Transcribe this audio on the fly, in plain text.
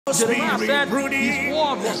Jeremiah said, his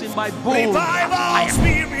word was in my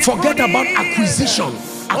bones. Forget about acquisition.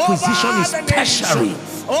 Acquisition is tertiary.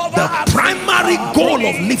 The primary goal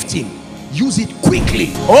of lifting, use it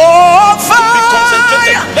quickly. Oh,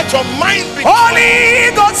 fire! Let your mind be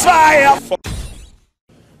Holy Ghost fire.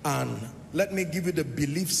 And let me give you the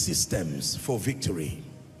belief systems for victory.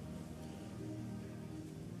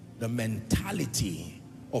 The mentality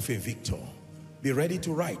of a victor. Be ready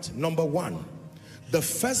to write. Number one, the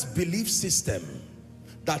first belief system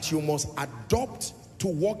that you must adopt to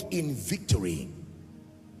walk in victory.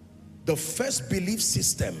 The first belief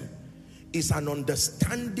system is an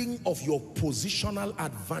understanding of your positional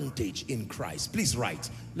advantage in Christ. Please write.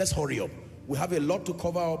 Let's hurry up. We have a lot to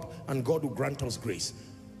cover up and God will grant us grace.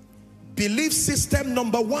 Belief system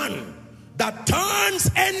number one that turns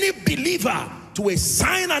any believer to a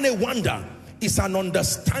sign and a wonder is an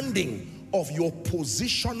understanding of your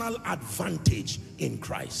positional advantage in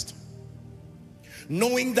Christ.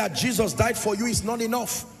 Knowing that Jesus died for you is not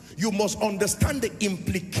enough. You must understand the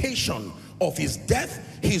implication of his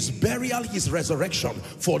death, his burial, his resurrection,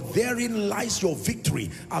 for therein lies your victory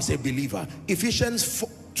as a believer. Ephesians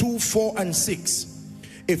 2:4 and 6.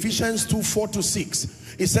 Ephesians 2:4-6.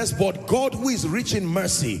 It says, but God, who is rich in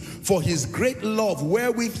mercy, for his great love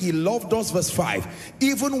wherewith he loved us, verse 5,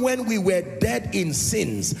 even when we were dead in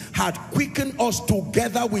sins, had quickened us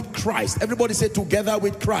together with Christ. Everybody say, together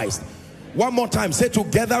with Christ. One more time, say,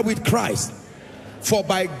 together with Christ. For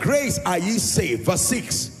by grace are ye saved, verse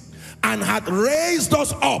 6, and hath raised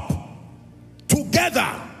us up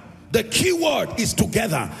together. The key word is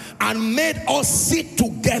together. And made us sit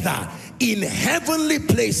together in heavenly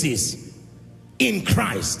places in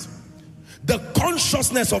Christ. The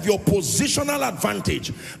consciousness of your positional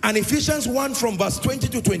advantage. And Ephesians 1 from verse 20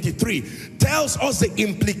 to 23 tells us the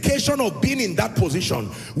implication of being in that position,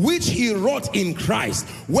 which he wrought in Christ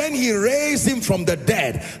when he raised him from the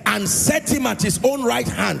dead and set him at his own right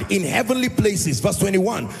hand in heavenly places. Verse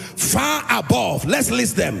 21, far above. Let's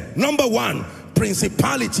list them. Number one,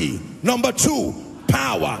 principality. Number two,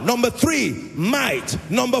 power. Number three, might.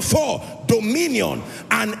 Number four, dominion.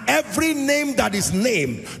 And every name that is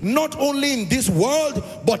named, not only in this world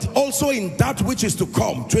but also in that which is to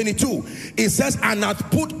come. 22, it says, and hath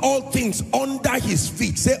put all things under his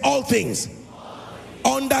feet. Say, all things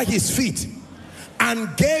under his feet,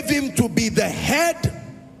 and gave him to be the head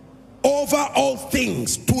over all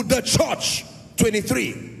things to the church.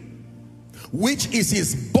 23, which is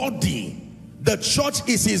his body. The church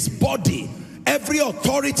is his body. Every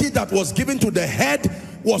authority that was given to the head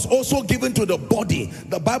was also given to the body.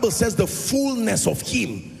 The Bible says the fullness of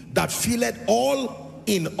him that filleth all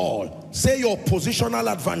in all. Say, your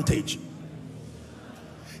positional advantage.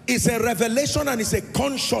 It's a revelation and it's a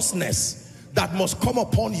consciousness that must come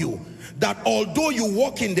upon you, that although you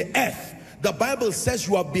walk in the earth, the Bible says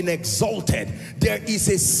you have been exalted. There is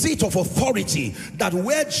a seat of authority, that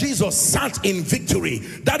where Jesus sat in victory,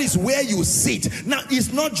 that is where you sit. Now,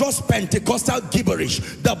 it's not just Pentecostal gibberish.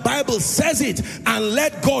 The Bible says it, and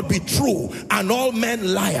let God be true and all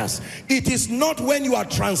men liars. It is not when you are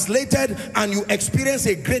translated and you experience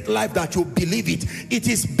a great life that you believe it. It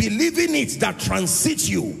is believing it that transits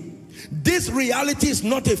you. This reality is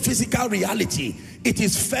not a physical reality. It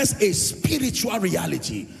is first a spiritual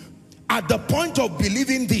reality. At the point of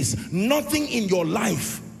believing this, nothing in your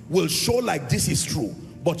life will show like this is true,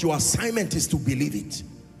 but your assignment is to believe it.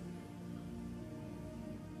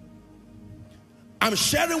 I'm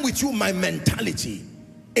sharing with you my mentality,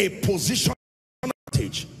 a position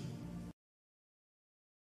advantage.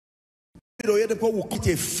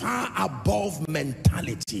 A far above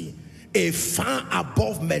mentality, a far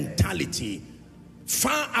above mentality.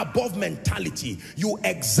 Far above mentality. You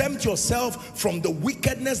exempt yourself from the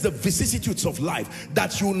wickedness, the vicissitudes of life,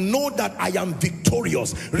 that you know that I am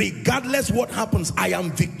victorious. Regardless what happens, I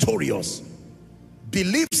am victorious.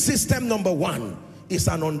 Belief system number one is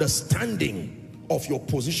an understanding of your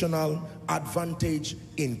positional advantage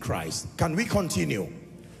in Christ. Can we continue?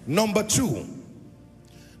 Number two,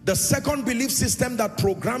 the second belief system that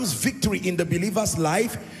programs victory in the believer's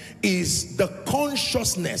life is the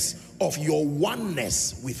consciousness of your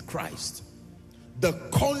oneness with Christ. The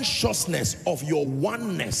consciousness of your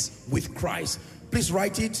oneness with Christ. Please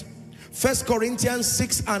write it. 1 Corinthians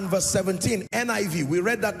 6 and verse 17, NIV. We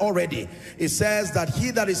read that already. It says that he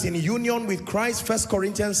that is in union with Christ, 1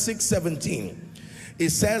 Corinthians 6:17. It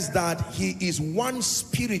says that he is one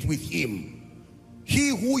spirit with him. He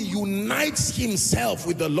who unites himself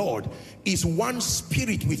with the Lord is one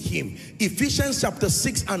spirit with him. Ephesians chapter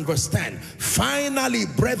 6 and verse 10. Finally,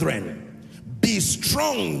 brethren, Be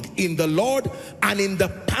strong in the Lord and in the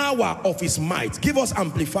power of his might. Give us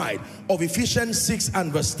Amplified of Ephesians 6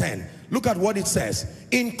 and verse 10. Look at what it says.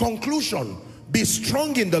 In conclusion, be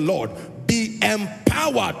strong in the Lord. Be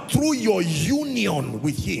empowered through your union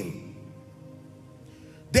with him.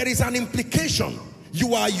 There is an implication.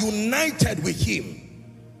 You are united with him.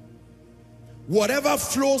 Whatever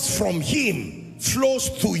flows from him flows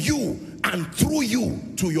to you and through you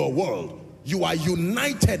to your world. You are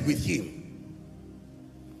united with him.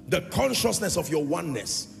 The consciousness of your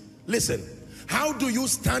oneness. Listen, how do you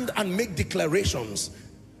stand and make declarations?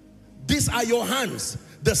 These are your hands,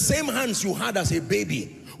 the same hands you had as a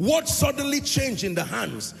baby. What suddenly changed in the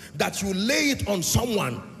hands that you lay it on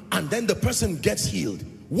someone and then the person gets healed?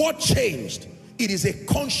 What changed? It is a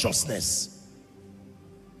consciousness.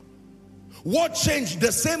 What changed?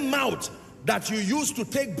 The same mouth that you used to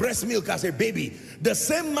take breast milk as a baby, the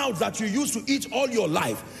same mouth that you used to eat all your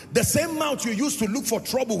life, the same mouth you used to look for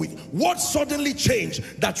trouble with. What suddenly changed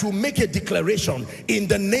that you make a declaration, in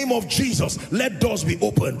the name of Jesus, let doors be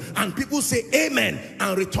open, and people say amen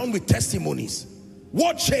and return with testimonies?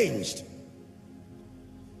 What changed?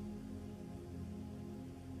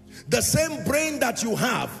 The same brain that you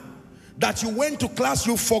have, that you went to class,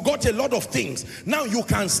 you forgot a lot of things. Now you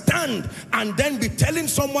can stand and then be telling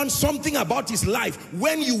someone something about his life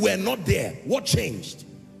when you were not there. What changed?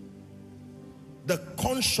 The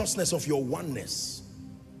consciousness of your oneness.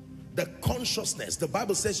 The consciousness. The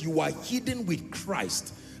Bible says you are hidden with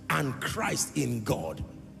Christ and Christ in God.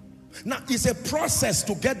 Now it's a process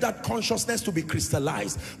to get that consciousness to be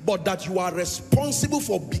crystallized, but that you are responsible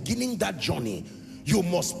for beginning that journey. You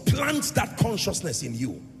must plant that consciousness in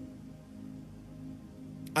you.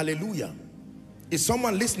 Hallelujah. Is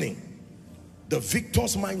someone listening? The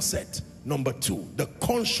victor's mindset. Number 2, the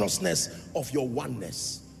consciousness of your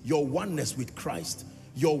oneness. Your oneness with Christ.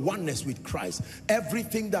 Your oneness with Christ.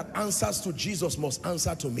 Everything that answers to Jesus must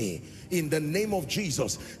answer to me. In the name of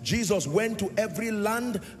Jesus. Jesus went to every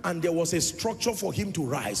land and there was a structure for him to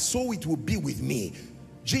rise. So it will be with me.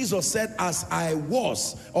 Jesus said, as I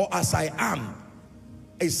was, or as I am,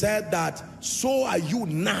 he said that so are you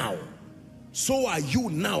now. So are you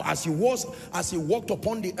now. As he was, as he walked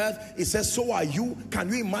upon the earth, it says so are you. Can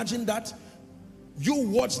you imagine that? You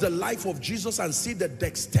watch the life of Jesus and see the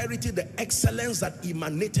dexterity, the excellence that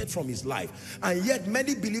emanated from his life. And yet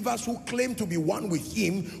many believers who claim to be one with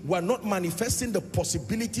him were not manifesting the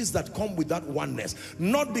possibilities that come with that oneness.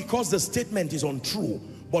 Not because the statement is untrue,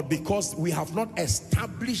 but because we have not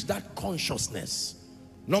established that consciousness.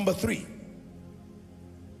 Number 3.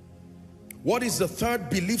 What is the third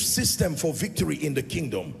belief system for victory in the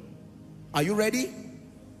kingdom? Are you ready?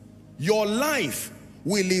 Your life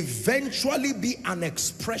will eventually be an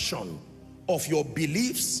expression of your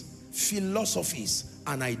beliefs, philosophies,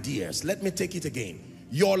 and ideas. Let me take it again.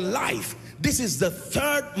 Your life, this is the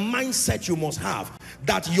third mindset you must have,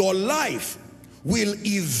 that your life will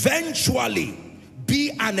eventually be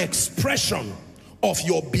an expression of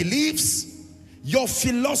your beliefs, your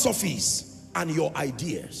philosophies, and your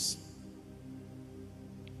ideas.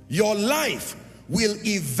 Your life will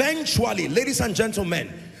eventually, ladies and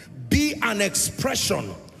gentlemen, be an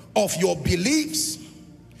expression of your beliefs,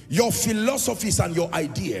 your philosophies, and your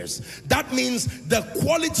ideas. That means the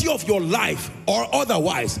quality of your life, or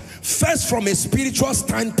otherwise, first from a spiritual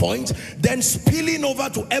standpoint, then spilling over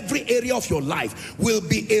to every area of your life, will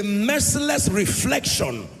be a merciless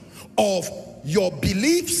reflection of your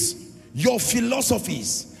beliefs, your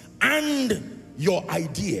philosophies, and your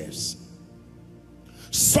ideas.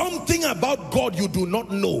 Something about God you do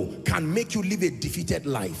not know can make you live a defeated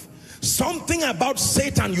life. Something about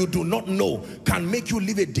Satan you do not know can make you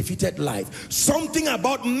live a defeated life. Something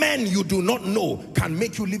about men you do not know can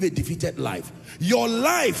make you live a defeated life. Your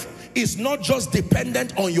life is not just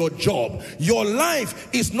dependent on your job. Your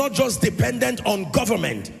life is not just dependent on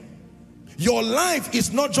government. Your life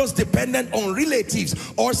is not just dependent on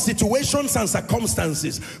relatives or situations and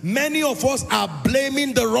circumstances. Many of us are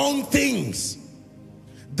blaming the wrong things.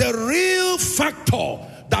 The real factor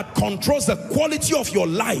that controls the quality of your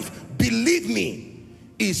life, believe me,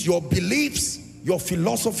 is your beliefs, your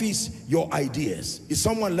philosophies, your ideas. Is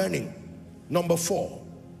someone learning? Number 4.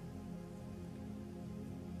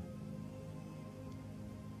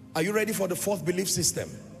 Are you ready for the fourth belief system?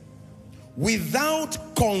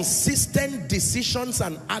 Without consistent decisions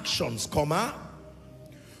and actions,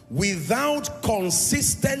 without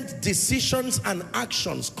consistent decisions and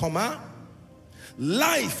actions,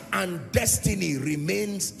 life and destiny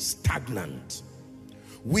remains stagnant.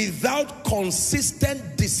 Without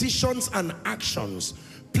consistent decisions and actions,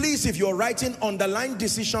 Please, if you're writing, underline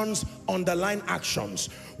decisions, underline actions.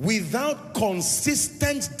 Without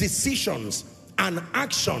consistent decisions and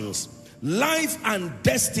actions, life and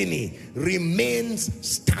destiny remains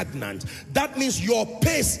stagnant. That means your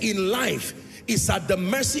pace in life is at the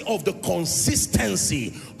mercy of the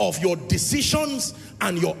consistency of your decisions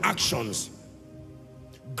and your actions.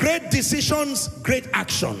 Great decisions, great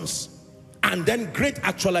actions, and then great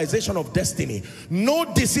actualization of destiny. No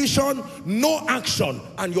decision, no action,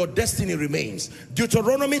 and your destiny remains.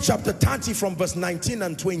 Deuteronomy chapter 30 from verse 19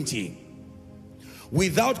 and 20.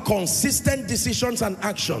 Without consistent decisions and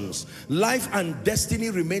actions, life and destiny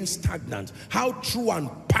remain stagnant. How true and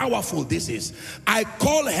powerful this is. I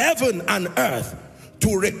call heaven and earth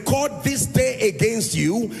to record this day against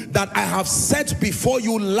you, that I have set before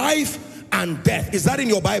you life and death. Is that in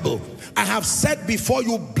your Bible? I have set before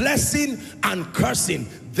you blessing and cursing.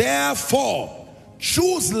 Therefore,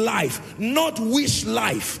 choose life, not wish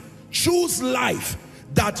life. Choose life,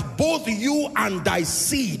 that both you and thy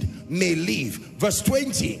seed may live. Verse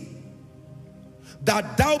 20.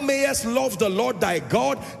 That thou mayest love the Lord thy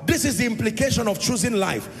God. This is the implication of choosing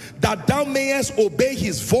life. That thou mayest obey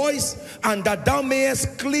his voice, and that thou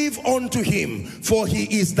mayest cleave unto him. For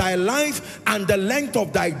he is thy life and the length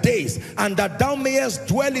of thy days. And that thou mayest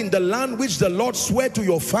dwell in the land which the Lord sware to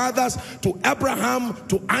your fathers, to Abraham,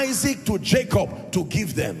 to Isaac, to Jacob, to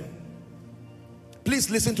give them.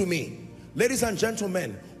 Please listen to me. Ladies and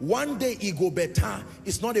gentlemen, one day ego better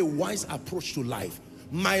is not a wise approach to life.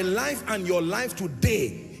 My life and your life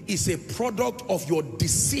today is a product of your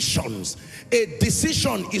decisions. A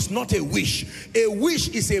decision is not a wish. A wish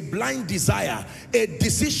is a blind desire. A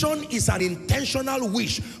decision is an intentional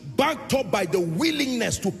wish backed up by the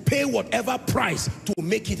willingness to pay whatever price to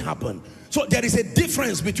make it happen. So there is a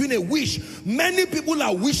difference between a wish. Many people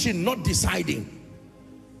are wishing, not deciding.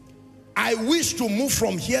 I wish to move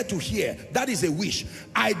from here to here. That is a wish.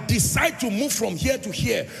 I decide to move from here to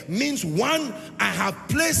here means, one, I have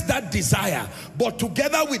placed that desire, but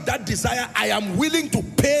together with that desire, I am willing to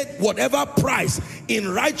pay whatever price in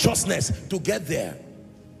righteousness to get there.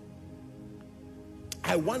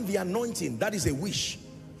 I want the anointing. That is a wish.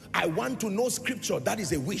 I want to know scripture. That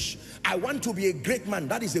is a wish. I want to be a great man.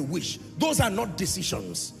 That is a wish. Those are not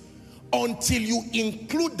decisions. Until you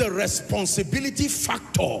include the responsibility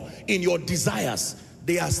factor in your desires,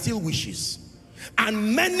 they are still wishes.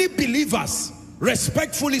 And many believers,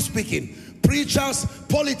 respectfully speaking, preachers,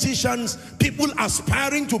 politicians, people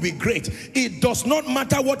aspiring to be great, it does not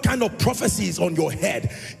matter what kind of prophecy is on your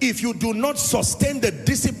head. If you do not sustain the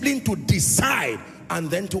discipline to decide and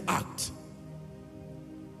then to act.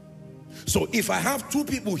 So if I have two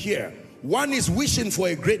people here, one is wishing for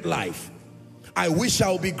a great life. I wish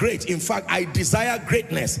I'll be great. In fact, I desire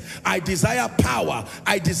greatness. I desire power.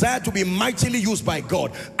 I desire to be mightily used by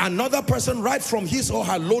God. Another person right from his or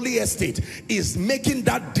her lowly estate is making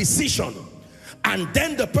that decision. And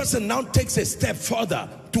then the person now takes a step further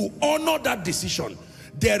to honor that decision.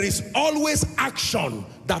 There is always action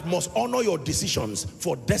that must honor your decisions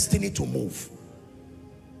for destiny to move.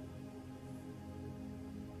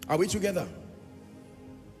 Are we together?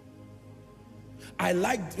 I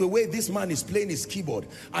like the way this man is playing his keyboard.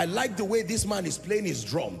 I like the way this man is playing his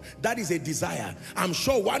drum. That is a desire. I'm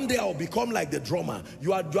sure one day I'll become like the drummer.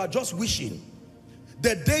 You are just wishing.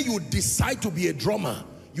 The day you decide to be a drummer,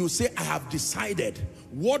 you say, I have decided.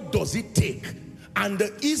 What does it take? And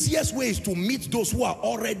the easiest way is to meet those who are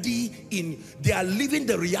already in, they are living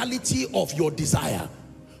the reality of your desire.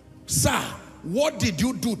 Sir, what did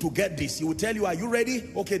you do to get this? He will tell you, are you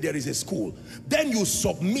ready? Okay, there is a school. Then you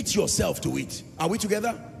submit yourself to it. Are we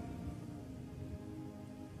together?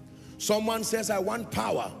 Someone says, I want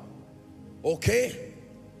power. Okay.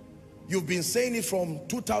 You've been saying it from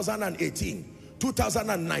 2018,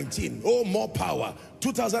 2019. Oh, more power.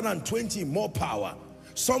 2020, more power.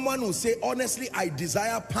 Someone will say, honestly, I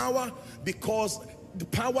desire power because the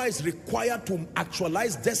power is required to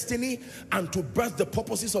actualize destiny and to birth the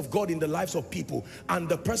purposes of God in the lives of people. And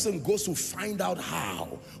the person goes to find out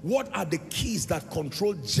how. What are the keys that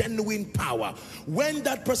control genuine power? When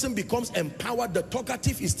that person becomes empowered, the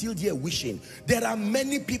talkative is still there wishing. There are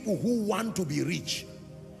many people who want to be rich.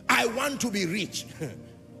 I want to be rich.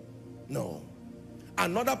 No.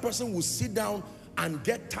 Another person will sit down and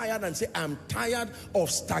get tired and say, I'm tired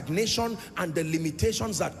of stagnation and the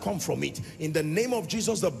limitations that come from it. In the name of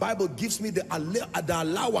Jesus, the Bible gives me the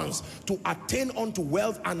allowance to attain unto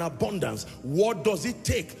wealth and abundance. What does it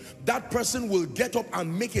take? That person will get up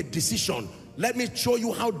and make a decision. Let me show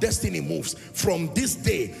you how destiny moves. From this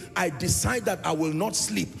day, I decide that I will not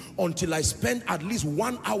sleep until I spend at least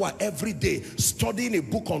 1 hour every day studying a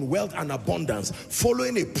book on wealth and abundance,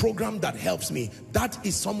 following a program that helps me. That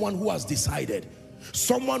is someone who has decided.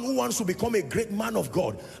 Someone who wants to become a great man of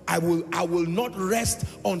God. I will not rest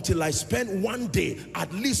until I spend 1 day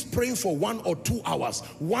at least praying for 1 or 2 hours,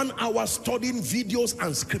 1 hour studying videos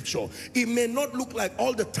and scripture. It may not look like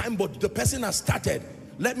all the time, but the person has started.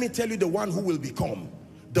 Let me tell you the one who will become.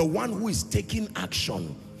 The one who is taking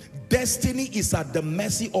action. Destiny is at the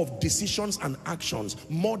mercy of decisions and actions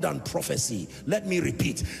more than prophecy. Let me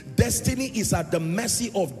repeat. Destiny is at the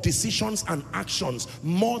mercy of decisions and actions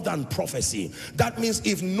more than prophecy. That means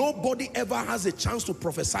if nobody ever has a chance to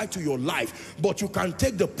prophesy to your life, but you can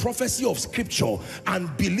take the prophecy of scripture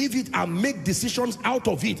and believe it and make decisions out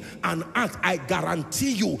of it and act, I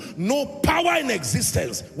guarantee you, no power in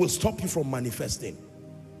existence will stop you from manifesting.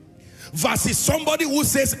 Versus somebody who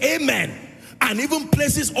says amen and even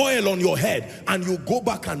places oil on your head and you go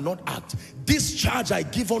back and not act. This charge I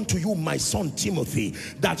give unto you, my son Timothy,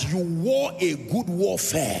 that you war a good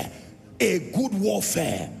warfare. A good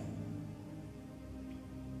warfare.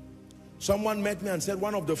 Someone met me and said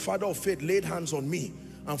one of the father of faith laid hands on me,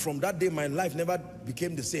 and from that day my life never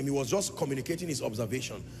became the same. He was just communicating his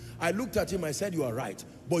observation. I looked at him, I said, you are right,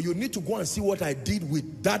 but you need to go and see what I did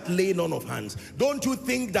with that laying on of hands. Don't you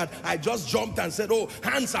think that I just jumped and said, oh,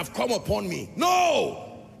 hands have come upon me.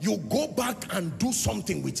 No, you go back and do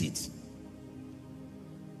something with it.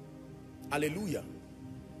 Hallelujah.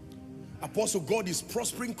 Apostle, God is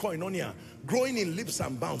prospering Koinonia, growing in leaps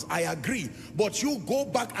and bounds. I agree, but you go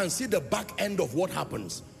back and see the back end of what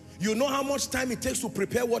happens. You know how much time it takes to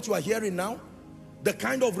prepare what you are hearing now? The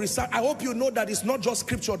kind of research. I hope you know that it's not just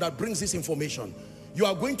scripture that brings this information. You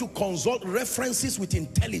are going to consult references with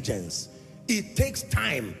intelligence. It takes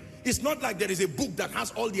time. It's not like there is a book that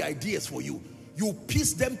has all the ideas for you. You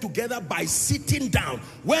piece them together by sitting down.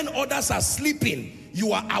 When others are sleeping,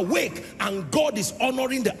 you are awake and God is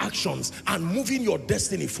honoring the actions and moving your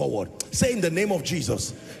destiny forward. Say in the name of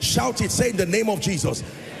Jesus. Shout it. Say in the name of Jesus.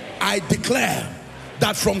 I declare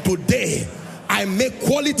that from today I make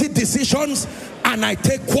quality decisions and I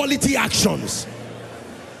take quality actions.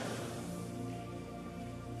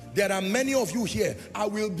 There are many of you here. I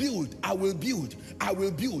will build, I will build, I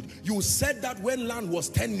will build. You said that when land was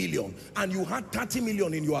 10 million and you had 30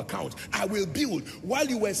 million in your account. I will build. While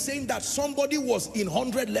you were saying that, somebody was in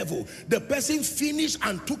 100 level. The person finished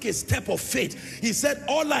and took a step of faith. He said,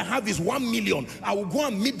 all I have is 1 million. I will go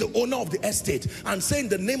and meet the owner of the estate and say, in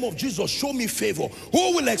the name of Jesus, show me favor.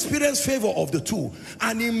 Who will experience favor of the two?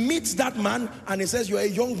 And he meets that man and he says, you're a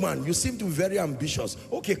young man. You seem to be very ambitious.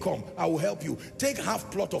 Okay, come, I will help you. Take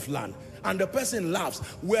half plot of land. And the person laughs,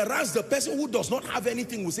 whereas the person who does not have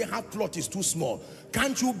anything will say half plot is too small.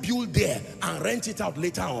 Can't you build there and rent it out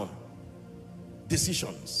later on?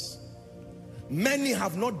 Decisions. Many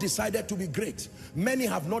have not decided to be great. Many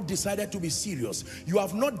have not decided to be serious. You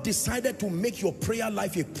have not decided to make your prayer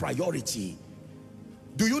life a priority.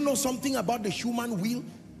 Do you know something about the human will?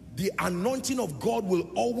 The anointing of God will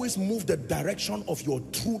always move the direction of your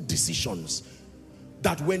true decisions.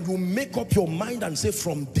 That when you make up your mind and say,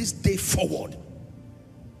 from this day forward.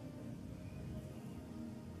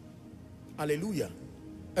 Hallelujah.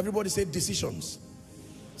 Everybody say decisions.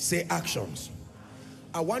 Say actions.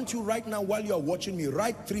 I want you right now, while you are watching me,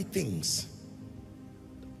 write 3 things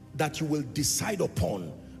that you will decide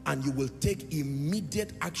upon and you will take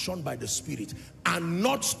immediate action by the Spirit and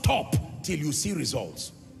not stop till you see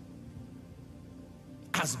results.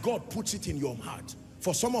 As God puts it in your heart.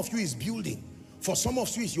 For some of you is building. For some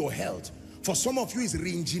of you is your health. For some of you is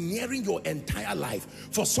re-engineering your entire life.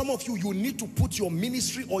 For some of you, you need to put your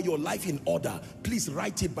ministry or your life in order. Please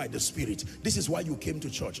write it by the Spirit. This is why you came to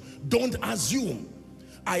church. Don't assume.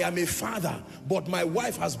 I am a father, but my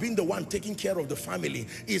wife has been the one taking care of the family.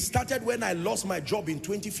 It started when I lost my job in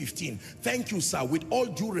 2015. Thank you, sir. With all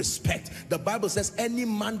due respect, the Bible says any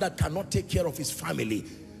man that cannot take care of his family,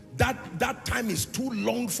 that time is too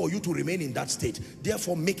long for you to remain in that state.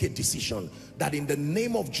 Therefore, make a decision that in the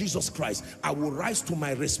name of Jesus Christ, I will rise to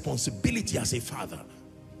my responsibility as a father.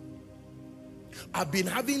 I've been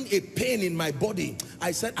having a pain in my body.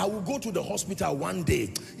 I said, I will go to the hospital one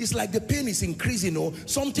day. It's like the pain is increasing. Oh,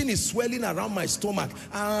 something is swelling around my stomach.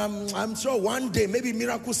 I'm sure one day, maybe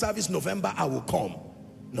miracle service November, I will come.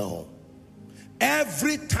 No.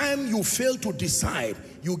 Every time you fail to decide,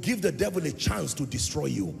 you give the devil a chance to destroy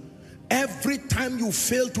you. Every time you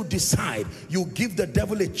fail to decide, you give the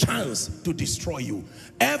devil a chance to destroy you.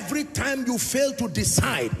 Every time you fail to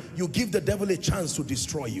decide, you give the devil a chance to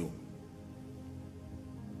destroy you.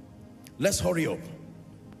 Let's hurry up.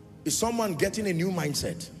 Is someone getting a new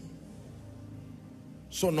mindset?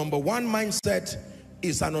 So number one mindset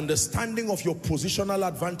is an understanding of your positional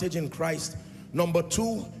advantage in Christ. Number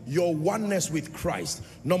two, your oneness with Christ.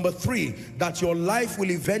 Number three, that your life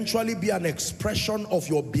will eventually be an expression of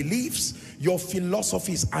your beliefs, your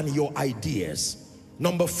philosophies, and your ideas.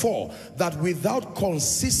 Number four, that without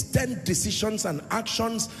consistent decisions and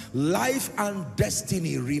actions, life and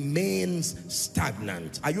destiny remains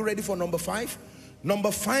stagnant. Are you ready for number five? Number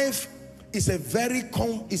five is a very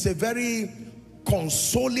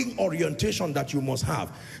consoling orientation that you must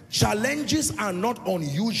have. Challenges are not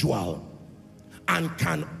unusual and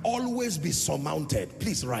can always be surmounted.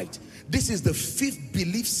 Please write. This is the fifth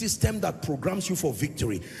belief system that programs you for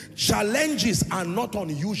victory. Challenges are not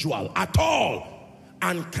unusual at all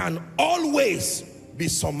and can always be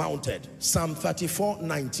surmounted. Psalm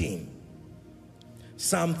 34:19.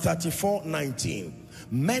 Psalm 34:19.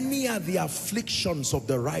 Many are the afflictions of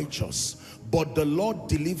the righteous, but the Lord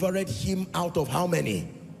delivered him out of how many?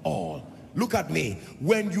 All. Look at me.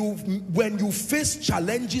 When you face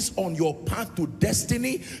challenges on your path to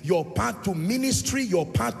destiny, your path to ministry, your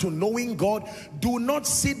path to knowing God, do not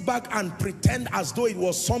sit back and pretend as though it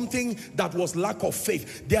was something that was lack of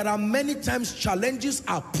faith. There are many times challenges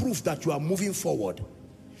are proof that you are moving forward.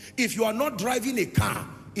 If you are not driving a car,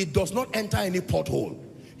 it does not enter any pothole.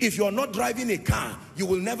 If you are not driving a car, you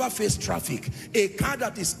will never face traffic. A car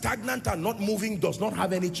that is stagnant and not moving does not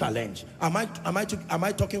have any challenge. Am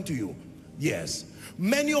I talking to you? Yes.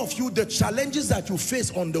 Many of you, the challenges that you face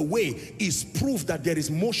on the way is proof that there is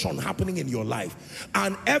motion happening in your life.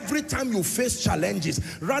 And every time you face challenges,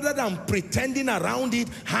 rather than pretending around it,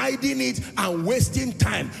 hiding it, and wasting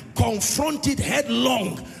time, confront it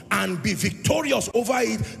headlong and be victorious over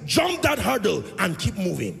it. Jump that hurdle and keep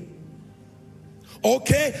moving.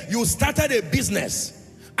 Okay, you started a business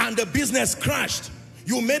and the business crashed.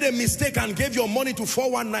 You made a mistake and gave your money to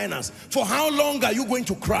 419ers. For how long are you going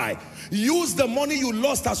to cry? Use the money you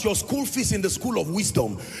lost as your school fees in the school of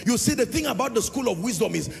wisdom. You see, the thing about the school of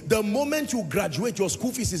wisdom is the moment you graduate, your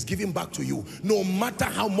school fees is given back to you, no matter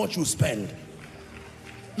how much you spend.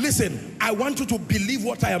 Listen, I want you to believe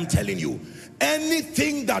what I am telling you.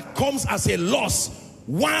 Anything that comes as a loss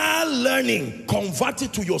while learning, convert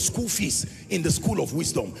it to your school fees in the school of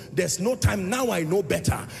wisdom. There's no time. Now I know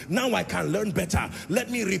better. Now I can learn better. Let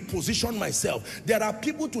me reposition myself. There are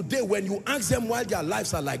people today, when you ask them why their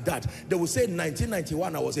lives are like that, they will say, in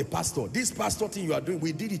 1991 I was a pastor. This pastor thing you are doing,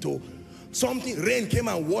 we did it all. Something, rain came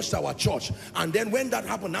and washed our church, and then when that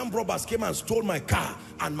happened, armed robbers came and stole my car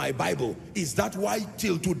and my Bible. Is that why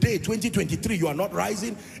till today, 2023, you are not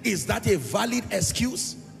rising? Is that a valid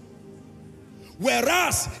excuse?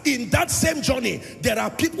 Whereas in that same journey, there are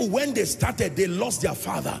people, when they started, they lost their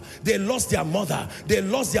father, they lost their mother, they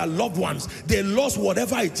lost their loved ones, they lost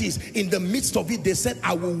whatever it is. In the midst of it, they said,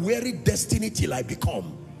 I will weary destiny till I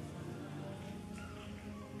become.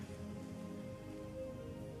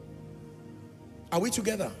 Are we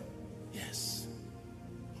together? Yes.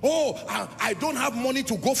 Oh, I don't have money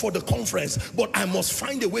to go for the conference, but I must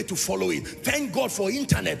find a way to follow it. Thank God for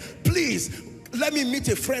internet. Please, let me meet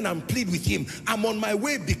a friend and plead with him. I'm on my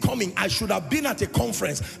way becoming. I should have been at a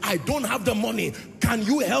conference. I don't have the money. Can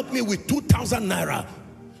you help me with 2,000 naira?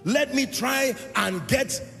 Let me try and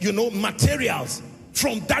get, materials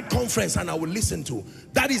from that conference, and I will listen to.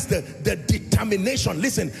 That is the determination.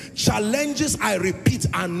 Listen, challenges, I repeat,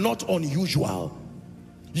 are not unusual.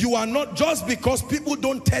 You are not, just because people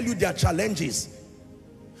don't tell you their challenges.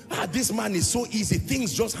 This man is so easy.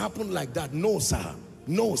 Things just happen like that. No, sir.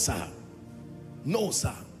 No, sir. No,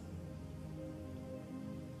 sir.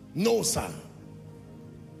 No, sir.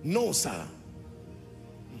 No, sir.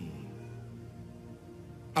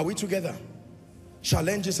 Are we together?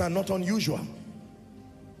 Challenges are not unusual.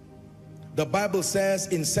 The Bible says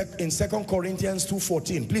in 2 Corinthians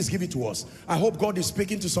 2:14, please give it to us. I hope God is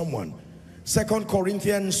speaking to someone. 2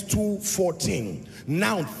 Corinthians 2:14.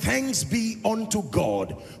 Now thanks be unto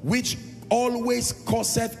God, which always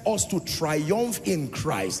causeth us to triumph in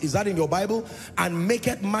Christ. Is that in your Bible? And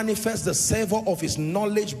maketh manifest the savor of his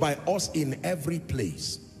knowledge by us in every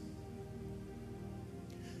place.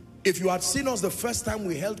 If you had seen us the first time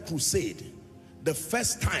we held crusade, the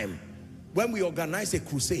first time when we organized a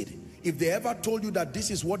crusade, if they ever told you that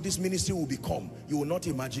this is what this ministry will become, you will not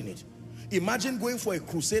imagine it. Imagine going for a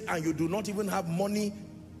crusade and you do not even have money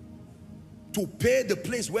to pay the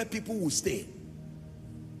place where people will stay.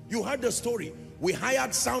 You heard the story. We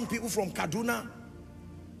hired sound people from Kaduna,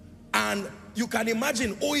 and you can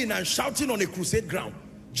imagine owing and shouting on a crusade ground.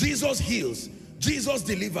 Jesus heals. Jesus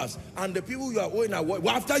delivers, and the people you are owing are what?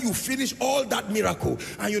 After you finish all that miracle,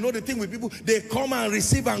 and you know the thing with people, they come and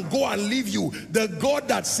receive and go and leave you. The God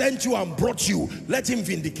that sent you and brought you, let him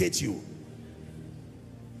vindicate you.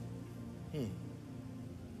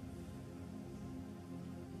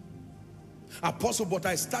 Apostle, but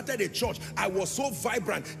I started a church. I was so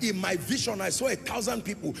vibrant. In my vision, I saw 1,000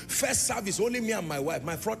 people. First service, only me and my wife.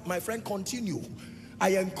 My friend, continue. I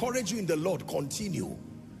encourage you in the Lord, continue.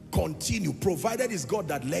 Continue, provided it's God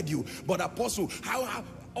that led you. But Apostle, how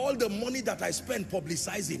all the money that I spend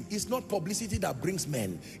publicizing, it's not publicity that brings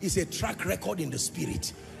men. It's a track record in the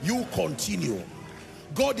spirit. You continue.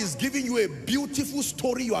 God is giving you a beautiful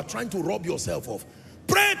story you are trying to rob yourself of.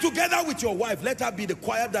 Pray together with your wife. Let her be the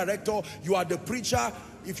choir director. You are the preacher.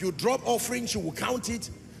 If you drop offering, she will count it.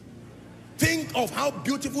 Think of how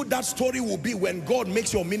beautiful that story will be when God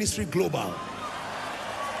makes your ministry global.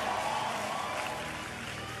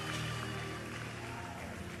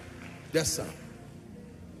 Yes, sir.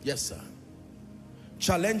 Yes, sir.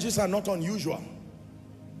 Challenges are not unusual.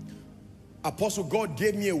 Apostle, God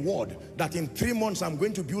gave me a word that in 3 months I'm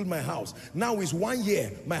going to build my house. Now is 1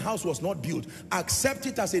 year, my house was not built. Accept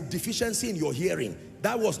it as a deficiency in your hearing.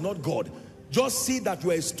 That was not God. Just see that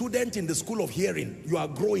you are a student in the school of hearing. You are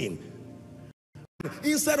growing.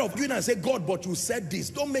 Instead of going and say, God, but you said this.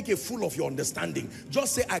 Don't make a fool of your understanding.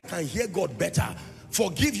 Just say, I can hear God better.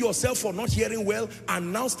 Forgive yourself for not hearing well,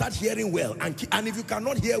 and now start hearing well. And if you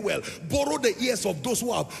cannot hear well, borrow the ears of those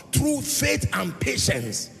who have, through faith and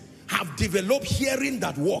patience, have developed hearing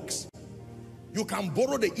that works. You can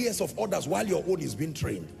borrow the ears of others while your own is being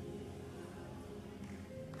trained.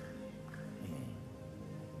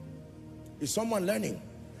 Is someone learning?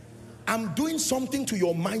 I'm doing something to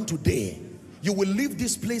your mind today. You will leave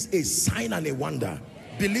this place a sign and a wonder.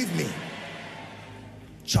 Believe me.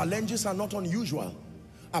 Challenges are not unusual.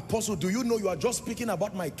 Apostle, do you know, you are just speaking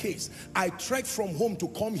about my case. I trekked from home to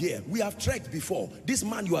come here. We have trekked before. This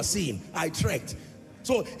man you are seeing, I trekked.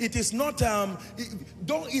 So it is not,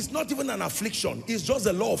 it's not even an affliction. It's just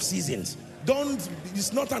the law of seasons.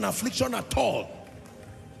 It's not an affliction at all.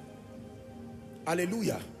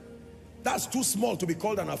 Hallelujah. That's too small to be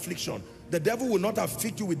called an affliction. The devil will not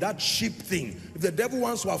afflict you with that cheap thing. If the devil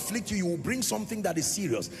wants to afflict you, you will bring something that is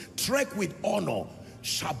serious. Trek with honor.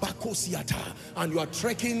 Shabako Siata, and you are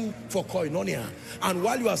trekking for koinonia. And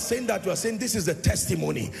while you are saying that, you are saying, this is a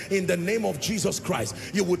testimony in the name of Jesus Christ.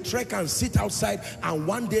 You will trek and sit outside, and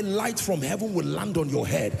one day light from heaven will land on your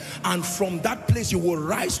head, and from that place you will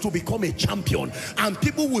rise to become a champion. And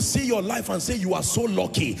people will see your life and say, you are so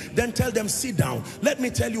lucky. Then tell them, sit down. Let me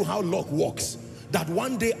tell you how luck works. That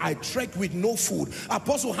one day I trekked with no food.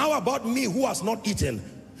 Apostle, how about me who has not eaten?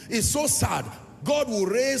 It's so sad. God will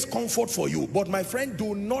raise comfort for you. But my friend,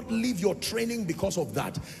 do not leave your training because of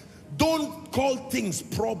that. Don't call things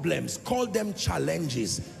problems. Call them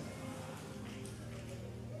challenges.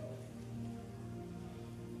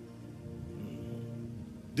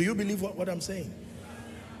 Do you believe what I'm saying?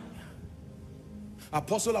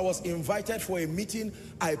 Apostle, I was invited for a meeting.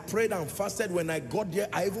 I prayed and fasted. When I got there,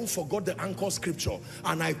 I even forgot the anchor scripture.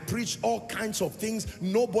 And I preached all kinds of things.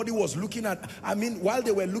 Nobody was looking at, while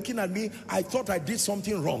they were looking at me, I thought I did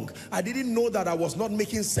something wrong. I didn't know that I was not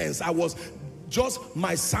making sense. I was just,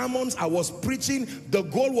 my sermons, I was preaching. The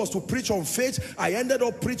goal was to preach on faith. I ended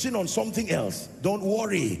up preaching on something else. Don't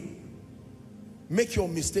worry. Make your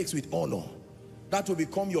mistakes with honor. That will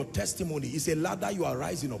become your testimony. It's a ladder you are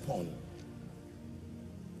rising upon.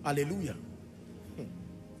 Hallelujah.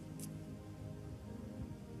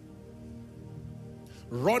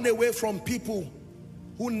 Run away from people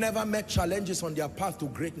who never met challenges on their path to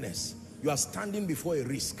greatness. You are standing before a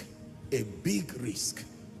risk, a big risk.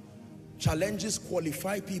 Challenges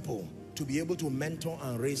qualify people to be able to mentor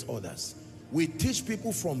and raise others. We teach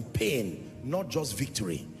people from pain, not just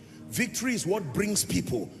victory. Victory is what brings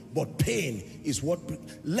people, but pain is what...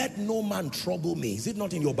 Let no man trouble me. Is it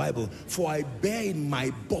not in your Bible? For I bear in my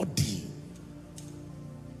body.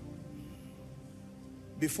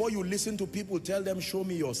 Before you listen to people, tell them, show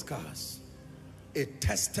me your scars. A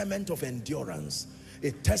testament of endurance.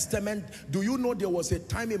 A testament. Do you know there was a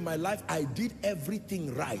time in my life I did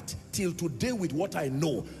everything right. Till today, with what I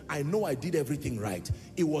know I did everything right.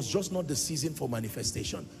 It was just not the season for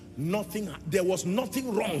manifestation. Nothing, there was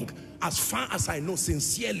nothing wrong as far as I know,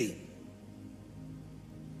 sincerely.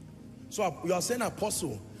 So you are saying,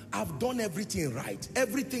 Apostle, I've done everything right.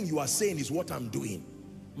 Everything you are saying is what I'm doing.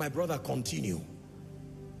 My brother, continue.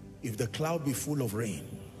 If the cloud be full of rain,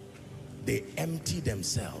 they empty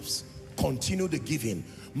themselves. Continue the giving.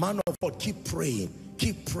 Man of God, keep praying.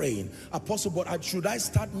 keep praying. Apostle, but should I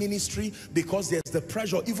start ministry? Because there's the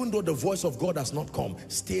pressure. Even though the voice of God has not come,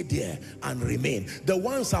 stay there and remain. The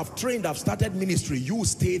ones I've trained, I've started ministry, you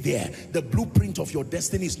stay there. The blueprint of your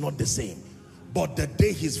destiny is not the same. But the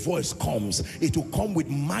day his voice comes, it will come with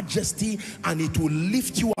majesty and it will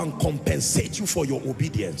lift you and compensate you for your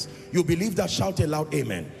obedience. You believe that? Shout aloud,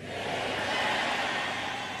 amen.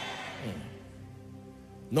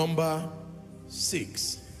 Number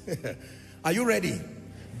 6. Are you ready?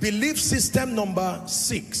 Belief system number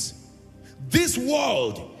 6. This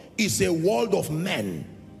world is a world of men.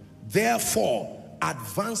 Therefore,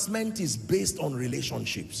 advancement is based on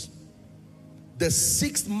relationships. The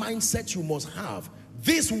 6th mindset you must have.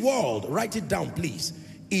 This world, write it down please,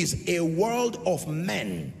 is a world of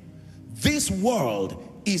men. This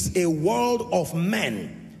world is a world of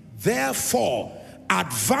men. Therefore,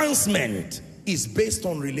 advancement is based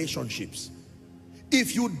on relationships.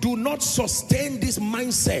 If you do not sustain this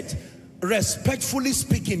mindset, respectfully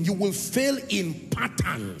speaking, you will fail in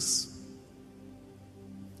patterns.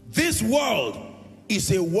 This world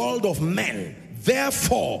is a world of men.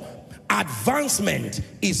 Therefore, advancement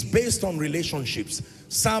is based on relationships.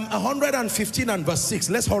 Psalm 115 and verse 6.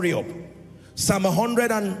 Let's hurry up. Psalm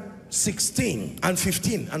 116 and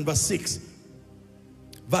 15 and verse 6.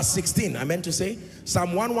 Verse 16, I meant to say.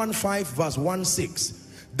 Psalm 115 verse 16.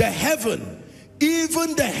 The heaven,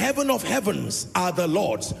 even the heaven of heavens are the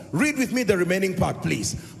Lord's. Read with me the remaining part,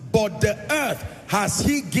 please. But the earth has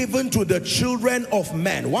he given to the children of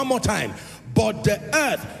men. One more time. But the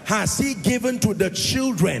earth has he given to the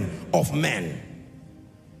children of men.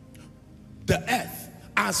 The earth,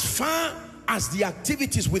 as far as the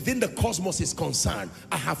activities within the cosmos is concerned,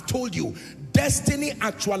 I have told you, destiny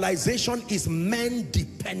actualization is man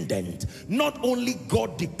dependent, not only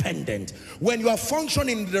God dependent. When you are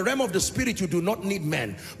functioning in the realm of the spirit, you do not need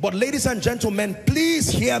men. But ladies and gentlemen, please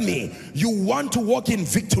hear me. You want to walk in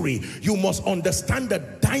victory, you must understand the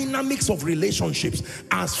dynamics of relationships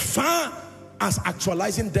as far as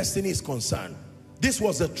actualizing destiny is concerned. This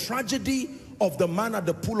was the tragedy of the man at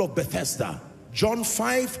the pool of Bethesda. John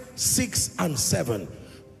 5, 6 and 7.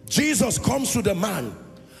 Jesus comes to the man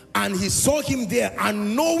and he saw him there,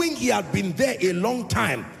 and knowing he had been there a long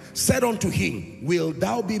time, said unto him, Will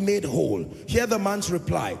thou be made whole? Hear the man's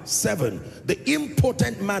reply. 7. The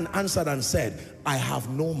impotent man answered and said, I have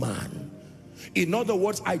no man. In other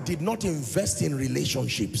words, I did not invest in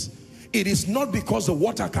relationships. It is not because the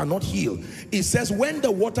water cannot heal. It says when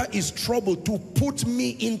the water is troubled, to put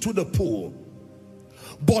me into the pool.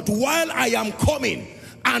 But while I am coming,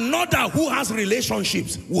 another who has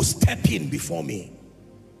relationships will step in before me.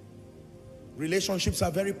 Relationships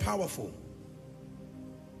are very powerful.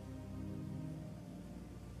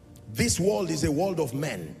 This world is a world of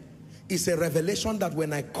men. It's a revelation that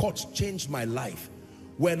when I caught, changed my life.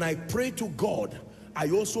 When I pray to God, I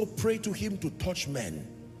also pray to him to touch men.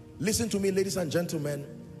 Listen to me, ladies and gentlemen.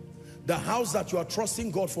 The house that you are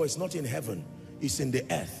trusting God for is not in heaven, it's in the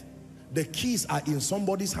earth. The keys are in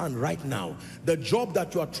somebody's hand right now. The job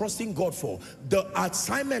that you are trusting God for, the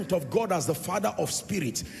assignment of God as the Father of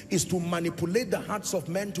spirits is to manipulate the hearts of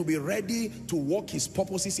men to be ready to walk his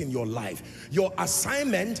purposes in your life. Your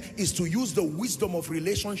assignment is to use the wisdom of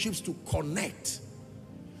relationships to connect.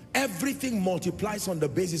 Everything multiplies on the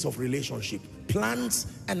basis of relationship, plants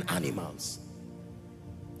and animals.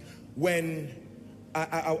 When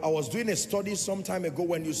I was doing a study some time ago,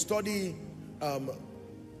 when you study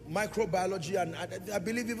microbiology and I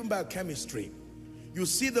believe even biochemistry, you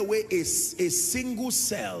see the way a single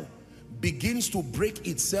cell begins to break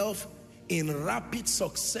itself in rapid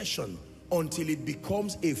succession until it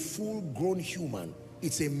becomes a full-grown human.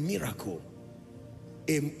 It's a miracle,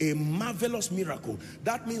 a marvelous miracle.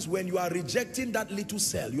 That means when you are rejecting that little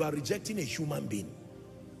cell, you are rejecting a human being.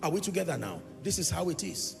 Are we together now? This is how it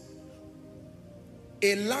is.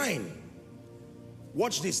 A line,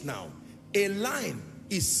 watch this now. A line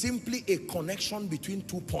is simply a connection between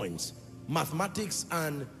 2 points. Mathematics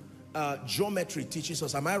and geometry teaches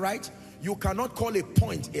us, am I right? You cannot call a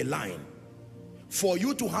point a line. For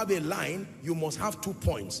you to have a line, you must have 2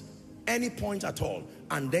 points, any point at all,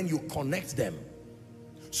 and then you connect them.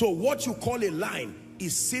 So what you call a line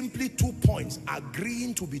is simply 2 points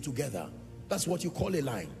agreeing to be together. That's what you call a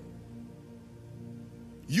line.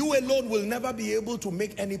 You alone will never be able to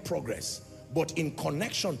make any progress, but in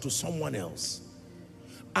connection to someone else.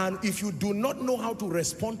 And if you do not know how to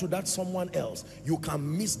respond to that someone else, you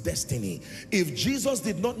can miss destiny. If Jesus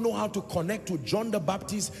did not know how to connect to John the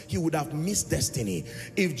Baptist, he would have missed destiny.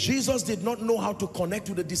 If Jesus did not know how to connect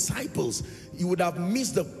to the disciples, he would have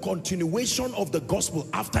missed the continuation of the gospel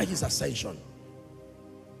after his ascension.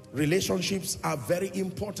 Relationships are very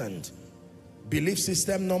important. Belief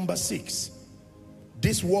system number 6.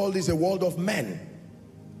 This world is a world of men,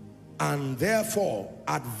 and therefore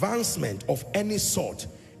advancement of any sort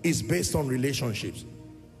is based on relationships.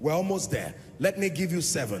 We're almost there. Let me give you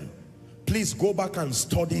 7. Please go back and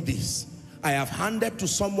study this. I have handed to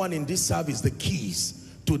someone in this service the keys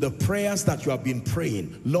to the prayers that you have been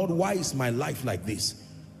praying. Lord, why is my life like this?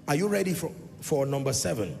 Are you ready for number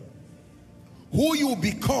 7? Who you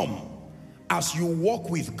become as you walk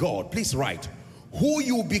with God. Please write. Who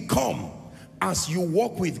you become as you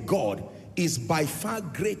walk with God is by far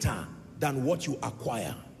greater than what you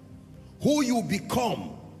acquire. Who you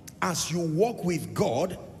become as you walk with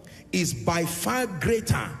God is by far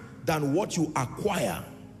greater than what you acquire.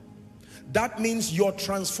 That means your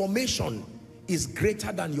transformation is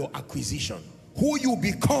greater than your acquisition. Who you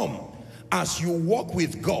become as you walk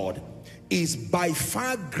with God is by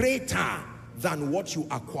far greater than what you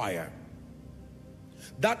acquire.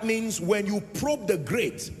 That means when you probe the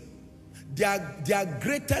great, their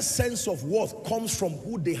greatest sense of worth comes from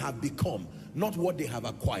who they have become, not what they have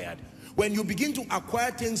acquired. When you begin to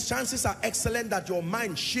acquire things, chances are excellent that your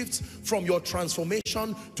mind shifts from your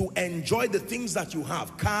transformation to enjoy the things that you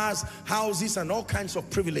have, cars, houses, and all kinds of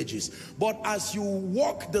privileges. But as you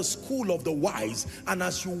walk the school of the wise, and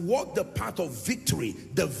as you walk the path of victory,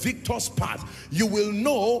 the victor's path, you will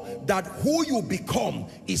know that who you become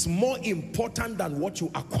is more important than what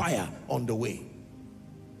you acquire on the way.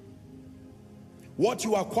 What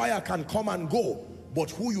you acquire can come and go,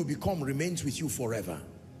 but who you become remains with you forever.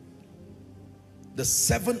 The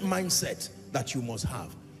 7th mindset that you must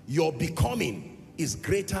have: your becoming is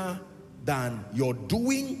greater than your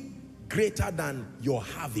doing, greater than your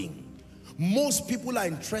having. Most people are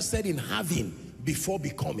interested in having before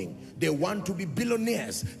becoming. They want to be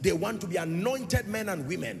billionaires, they want to be anointed men and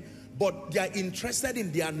women, but they are interested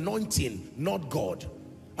in the anointing, not God.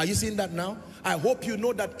 Are you seeing that now? I hope you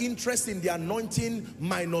know that interest in the anointing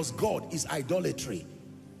minus God is idolatry.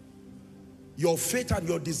 Your faith and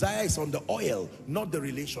your desire is on the oil, not the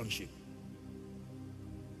relationship.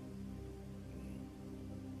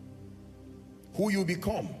 Who you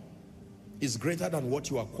become is greater than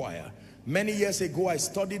what you acquire. Many years ago, I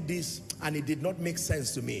studied this and it did not make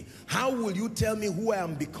sense to me. How will you tell me who I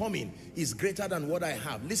am becoming is greater than what I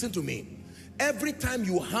have? Listen to me. Every time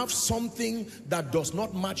you have something that does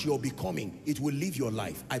not match your becoming, it will leave your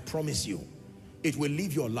life. I promise you. It will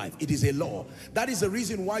leave your life. It is a law. That is the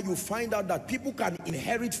reason why you find out that people can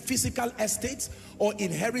inherit physical estates or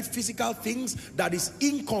inherit physical things that is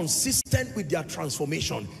inconsistent with their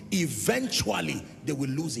transformation. Eventually, they will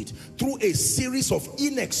lose it through a series of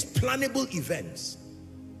inexplainable events.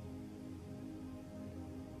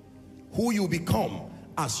 Who you become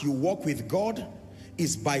as you walk with God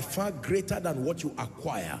is by far greater than what you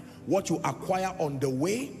acquire. What you acquire on the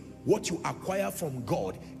way, what you acquire from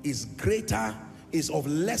God is greater, is of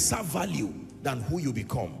lesser value than who you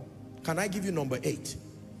become. Can I give you number 8?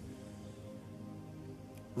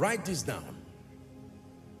 Write this down.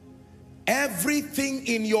 Everything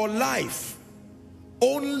in your life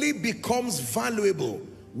only becomes valuable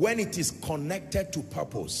when it is connected to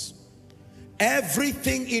purpose.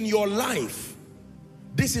 Everything in your life,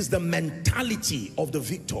 this is the mentality of the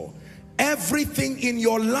victor. Everything in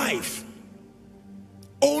your life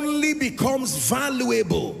only becomes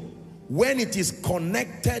valuable when it is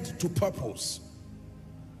connected to purpose.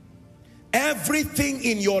 Everything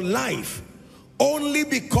in your life only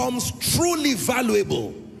becomes truly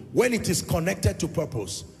valuable when it is connected to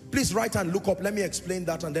purpose. Please write and look up. Let me explain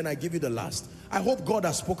that and then I give you the last. I hope God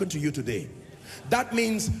has spoken to you today. That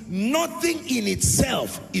means nothing in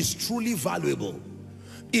itself is truly valuable.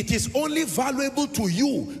 It is only valuable to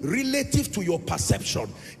you relative to your perception.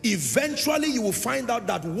 Eventually you will find out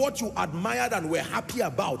that what you admired and were happy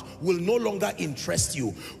about will no longer interest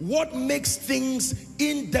you. What makes things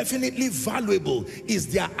indefinitely valuable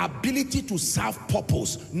is their ability to serve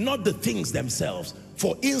purpose, not the things themselves.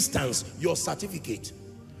 For instance, your certificate.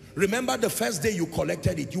 Remember the first day you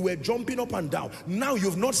collected it, you were jumping up and down. Now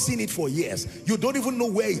you've not seen it for years. You don't even know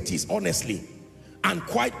where it is, honestly. And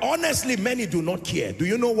quite honestly, many do not care. Do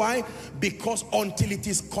you know why? Because until it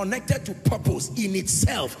is connected to purpose in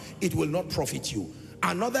itself, it will not profit you.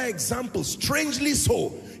 Another example, strangely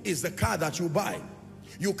so, is the car that you buy.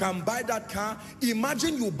 You can buy that car.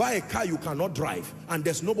 Imagine you buy a car you cannot drive and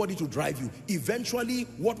there's nobody to drive you. Eventually,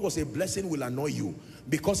 what was a blessing will annoy you.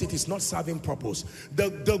 because it is not serving purpose. The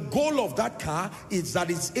goal of that car is that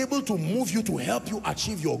it's able to move you to help you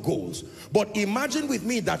achieve your goals. But imagine with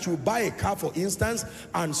me that you buy a car, for instance,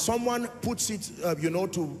 and someone puts it,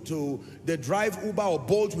 they drive Uber or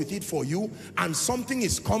Bolt with it for you, and something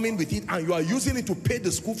is coming with it, and you are using it to pay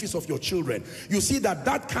the school fees of your children. You see that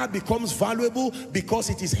that car becomes valuable because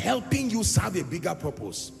it is helping you serve a bigger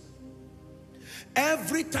purpose.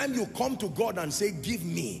 Every time you come to God and say, give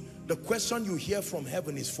me, the question you hear from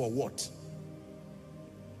heaven is, for what?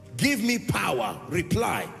 Give me power.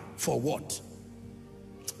 Reply, for what?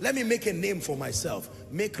 Let me make a name for myself.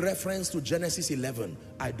 Make reference to Genesis 11.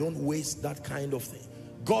 I don't waste that kind of thing.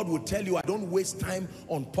 God will tell you, I don't waste time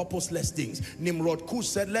on purposeless things. Nimrod Kush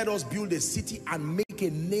said, let us build a city and make a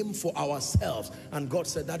name for ourselves. And God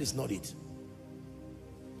said, that is not it.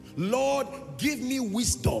 Lord, give me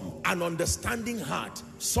wisdom and understanding heart.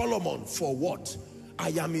 Solomon, for what? I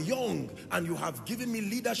am young and you have given me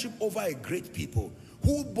leadership over a great people.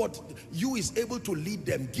 Who but you is able to lead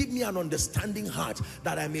them? Give me an understanding heart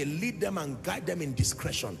that I may lead them and guide them in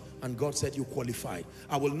discretion. And God said, you qualified.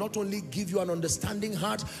 I will not only give you an understanding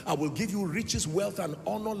heart, I will give you riches, wealth, and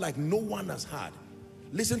honor like no one has had.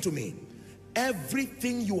 Listen to me.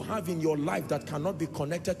 Everything you have in your life that cannot be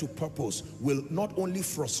connected to purpose will not only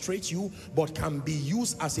frustrate you, but can be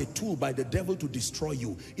used as a tool by the devil to destroy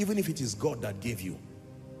you, even if it is God that gave you.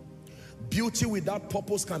 Beauty without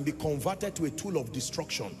purpose can be converted to a tool of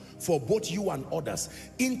destruction for both you and others.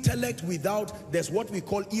 Intellect without, there's what we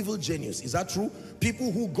call evil genius. Is that true?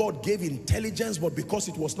 People who God gave intelligence, but because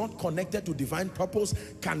it was not connected to divine purpose,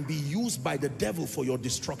 can be used by the devil for your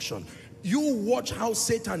destruction. You watch how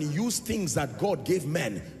Satan used things that God gave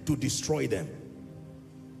men to destroy them.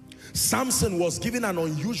 Samson was given an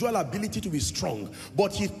unusual ability to be strong,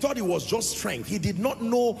 but he thought it was just strength. He did not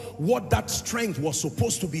know what that strength was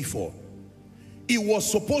supposed to be for. It was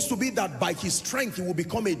supposed to be that by his strength he will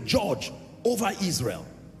become a judge over Israel.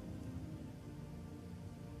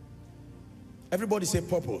 Everybody say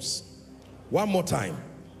purpose. One more time.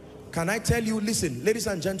 Can I tell you, listen, ladies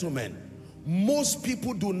and gentlemen, most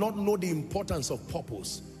people do not know the importance of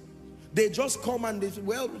purpose. They just come and they say,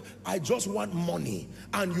 well, I just want money.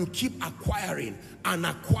 And you keep acquiring and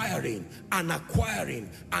acquiring and acquiring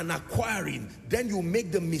and acquiring. Then you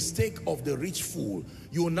make the mistake of the rich fool.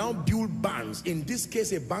 You now build banks, in this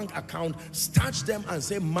case a bank account, starch them and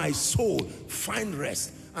say, my soul, find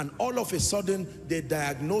rest. And all of a sudden they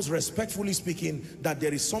diagnose, respectfully speaking, that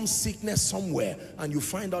there is some sickness somewhere, and you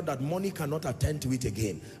find out that money cannot attend to it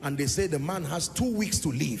again. And they say the man has 2 weeks to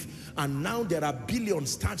live, and now there are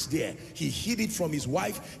billions stashed there. He hid it from his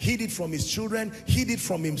wife, hid it from his children, hid it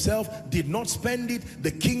from himself, did not spend it.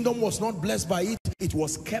 The kingdom was not blessed by it. It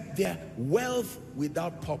was kept there. Wealth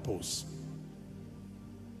without purpose.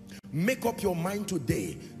 Make up your mind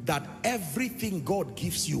today that everything God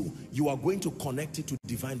gives you, you are going to connect it to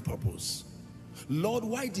divine purpose. Lord,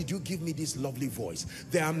 why did you give me this lovely voice?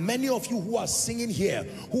 There are many of you who are singing here,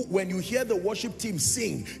 who when you hear the worship team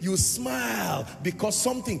sing, you smile because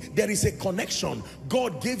there is a connection.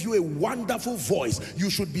 God gave you a wonderful voice. You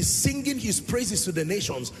should be singing his praises to the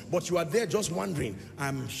nations, but you are there just wondering,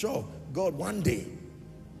 I'm sure, God, one day,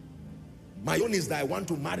 my own is that I want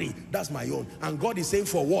to marry. That's my own. And God is saying,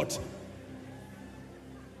 for what?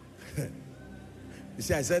 You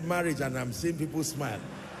see, I said marriage and I'm seeing people smile.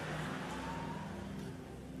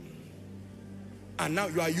 And now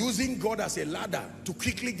you are using God as a ladder to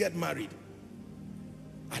quickly get married.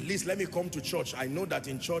 At least let me come to church. I know that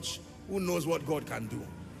in church, who knows what God can do?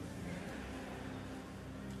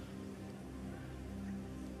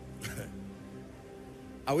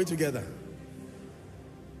 Are we together?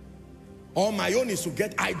 All my own is to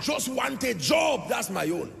get, I just want a job. That's my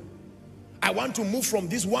own. I want to move from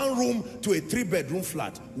this one room to a 3-bedroom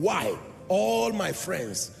flat. Why? All my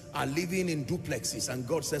friends are living in duplexes, and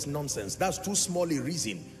God says nonsense. That's too small a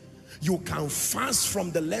reason. You can fast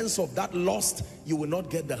from the lens of that lust, you will not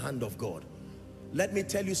get the hand of God. Let me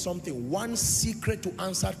tell you something. One secret to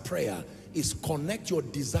answered prayer is connect your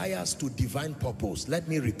desires to divine purpose. Let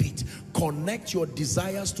me repeat. Connect your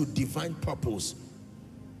desires to divine purpose.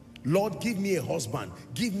 Lord, give me a husband,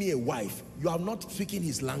 give me a wife. You are not speaking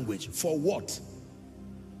his language. For what?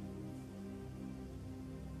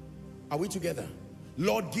 Are we together?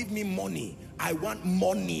 Lord, give me money. I want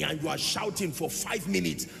money. And you are shouting for 5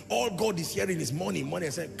 minutes. All God is hearing is money. Money. I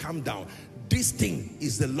said, calm down. This thing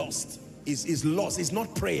is the lust. Is lost. It's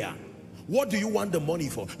not prayer. What do you want the money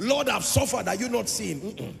for? Lord, I've suffered. Are you not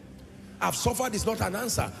seeing? I've suffered is not an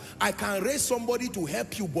answer. I can raise somebody to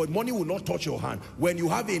help you, but money will not touch your hand. When you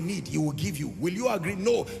have a need, he will give you. Will you agree?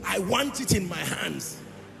 No, I want it in my hands.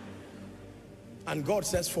 And God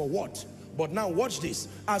says, for what? But now watch this.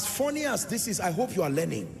 As funny as this is, I hope you are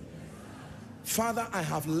learning. Father, I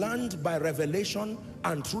have learned by revelation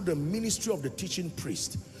and through the ministry of the teaching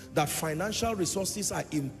priest that financial resources are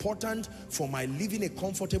important for my living a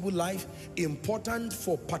comfortable life, important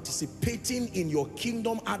for participating in your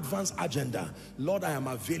kingdom advance agenda. Lord, I am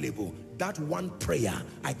available. That one prayer,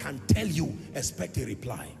 I can tell you, expect a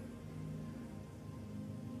reply.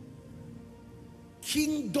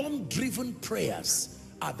 Kingdom-driven prayers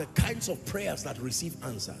are the kinds of prayers that receive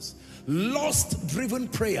answers. Lust-driven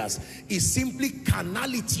prayers is simply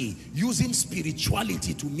carnality using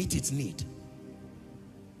spirituality to meet its need.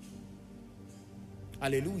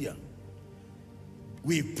 Hallelujah.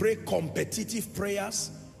 We pray competitive prayers.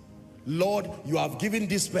 Lord, you have given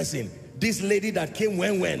this person, this lady that came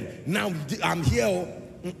when, now I'm here.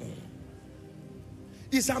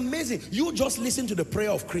 It's amazing. You just listen to the prayer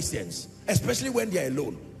of Christians, especially when they're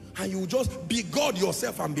alone, and you just be God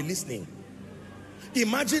yourself and be listening.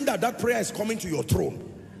 Imagine that prayer is coming to your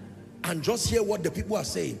throne, and just hear what the people are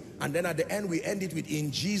saying, and then at the end we end it with, in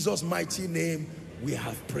Jesus' mighty name we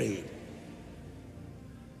have prayed.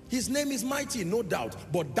 His name is mighty, no doubt,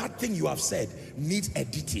 but that thing you have said needs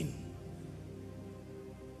editing.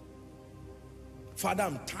 Father,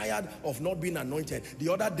 I'm tired of not being anointed.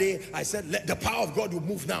 The other day I said, let the power of God will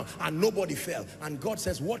move now, and nobody fell. And God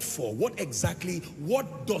says, what for? What exactly?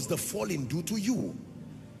 What does the falling do to you?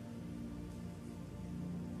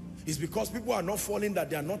 It's because people are not falling that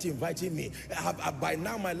they are not inviting me. By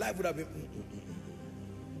now my life would have been...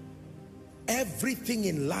 Everything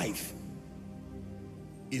in life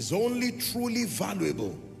is only truly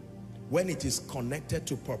valuable when it is connected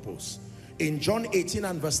to purpose. In John 18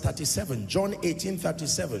 and verse 37, John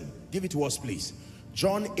 18:37, give it to us please.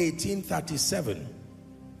 John 18:37.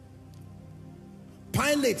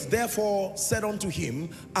 Pilate therefore said unto him,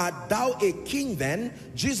 art thou a king then?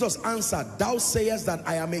 Jesus answered, thou sayest that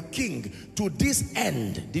I am a king. To this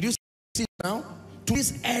end, did you see it now? To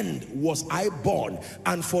this end was I born,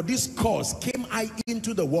 and for this cause came I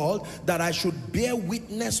into the world, that I should bear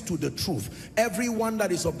witness to the truth. Everyone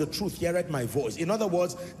that is of the truth heareth my voice. In other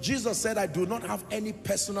words, Jesus said, I do not have any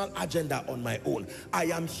personal agenda on my own. I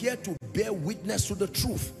am here to bear witness to the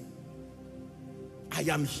truth. I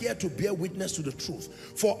am here to bear witness to the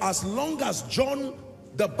truth. For as long as John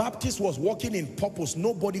the Baptist was walking in purpose,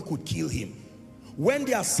 nobody could kill him. When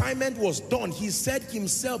the assignment was done, he said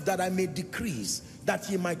himself that I may decrease, that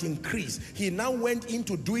he might increase. He now went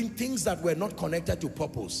into doing things that were not connected to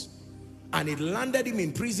purpose, and it landed him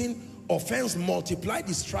in prison. Offense multiplied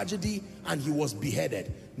his tragedy, and he was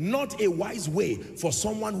beheaded. Not a wise way for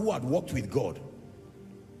someone who had walked with God.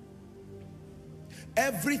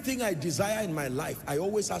 Everything I desire in my life, I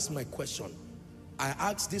always ask my question. I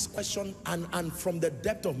ask this question and from the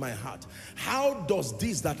depth of my heart, how does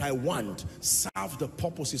this that I want serve the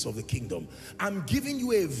purposes of the kingdom? I'm giving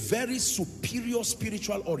you a very superior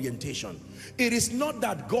spiritual orientation. It is not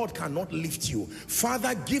that God cannot lift you.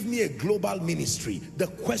 Father, give me a global ministry. The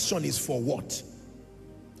question is for what?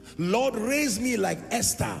 Lord, raise me like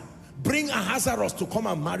Esther. Bring Ahasuerus to come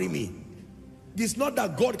and marry me. It's not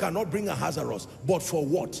that God cannot bring Ahasuerus, but for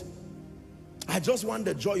what? I just want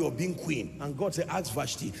the joy of being queen. And God said, ask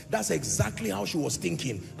Vashti. That's exactly how she was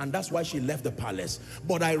thinking, and that's why she left the palace.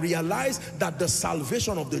 But I realized that the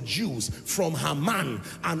salvation of the Jews from Haman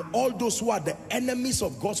and all those who are the enemies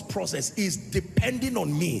of God's process is depending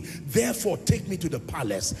on me. Therefore, take me to the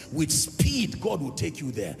palace. With speed, God will take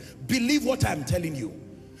you there. Believe what I'm telling you.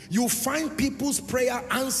 You find people's prayer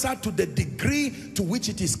answered to the degree to which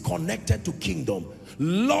it is connected to kingdom.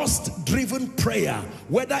 Lust-driven prayer,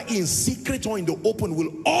 whether in secret or in the open,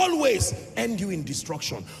 will always end you in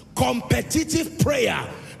destruction. Competitive prayer,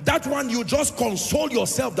 that one you just console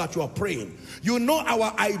yourself that you are praying. You know,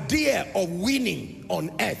 our idea of winning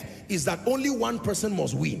on earth is that only one person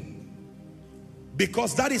must win,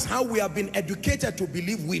 because that is how we have been educated to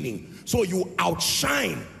believe winning. So you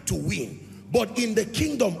outshine to win. But in the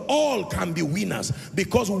kingdom, all can be winners,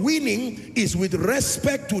 because winning is with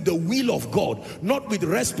respect to the will of God, not with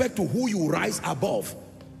respect to who you rise above.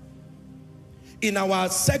 In our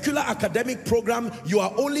secular academic program, you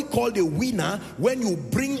are only called a winner when you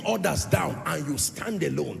bring others down and you stand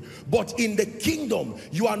alone. But in the kingdom,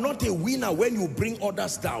 you are not a winner when you bring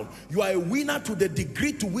others down. You are a winner to the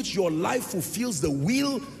degree to which your life fulfills the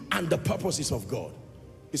will and the purposes of God.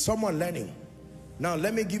 Is someone learning? Now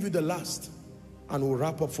let me give you the last, and we'll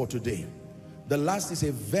wrap up for today. The last is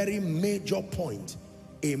a very major point,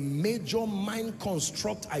 a major mind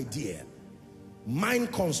construct idea.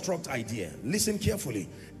 Mind construct idea. Listen carefully.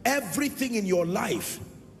 Everything in your life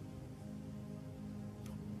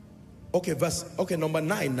Okay, number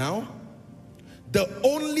 9 now. The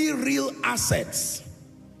only real assets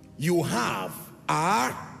you have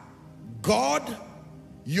are God,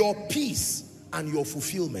 your peace, and your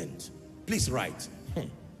fulfillment. Please write.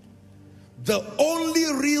 The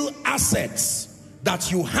only real assets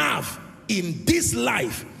that you have in this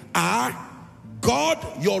life are God,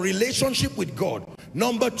 your relationship with God.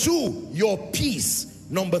 Number 2, your peace.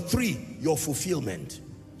 Number 3, your fulfillment.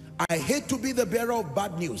 I hate to be the bearer of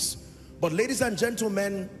bad news, but ladies and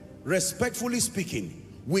gentlemen, respectfully speaking,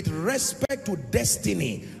 with respect to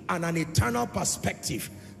destiny and an eternal perspective,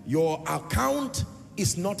 your account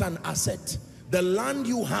is not an asset. The land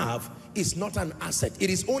you have is not an asset. It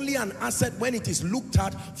is only an asset when it is looked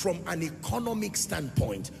at from an economic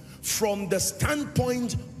standpoint. From the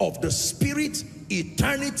standpoint of the spirit,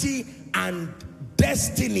 eternity, and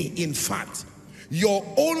destiny, in fact, your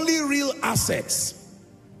only real assets,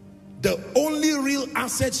 the only real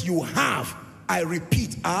assets you have, I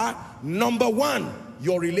repeat, are number 1,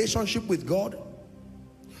 your relationship with God.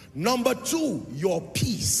 Number 2, your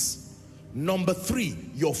peace. Number 3,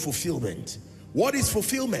 your fulfillment. What is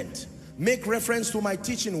fulfillment? Make reference to my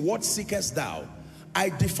teaching, what seekest thou? I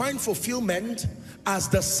define fulfillment as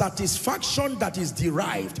the satisfaction that is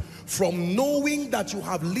derived from knowing that you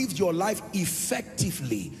have lived your life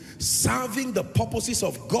effectively, serving the purposes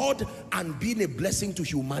of God and being a blessing to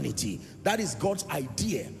humanity. That is God's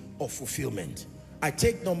idea of fulfillment. I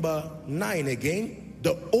take number 9 again.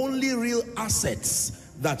 The only real assets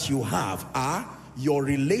that you have are your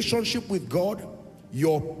relationship with God,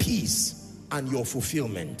 your peace, and your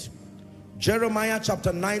fulfillment. Jeremiah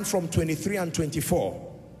chapter 9 from 23 and 24.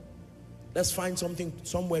 Let's find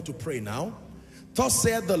somewhere to pray now. Thus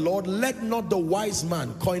saith the Lord, let not the wise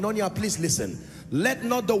man, koinonia, please listen. Let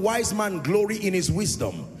not the wise man glory in his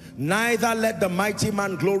wisdom, neither let the mighty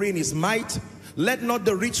man glory in his might. Let not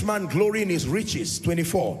the rich man glory in his riches.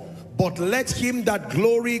 24. But let him that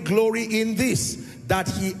glory in this, that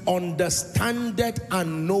he understandeth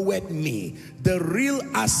and knoweth me. The real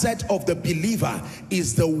asset of the believer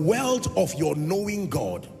is the wealth of your knowing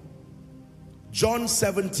God. John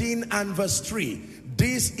 17 and verse 3.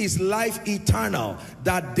 This is life eternal,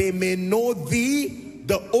 that they may know thee,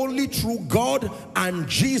 the only true God, and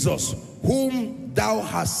Jesus, whom thou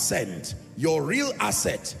hast sent. Your real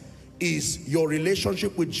asset is your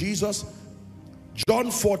relationship with Jesus. John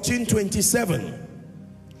 14:27.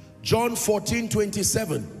 John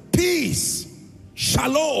 14:27. Peace,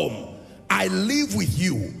 shalom, I live with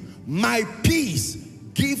you. My peace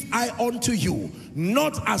give I unto you.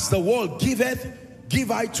 Not as the world giveth,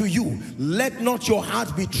 give I to you. Let not your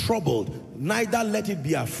heart be troubled, neither let it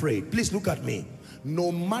be afraid. Please look at me.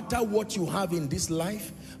 No matter what you have in this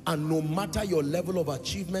life, and no matter your level of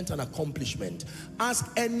achievement and accomplishment, ask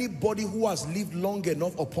anybody who has lived long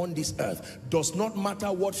enough upon this earth. Does not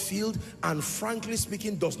matter what field, and frankly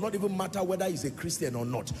speaking, does not even matter whether he's a Christian or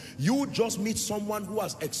not. You just meet someone who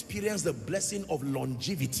has experienced the blessing of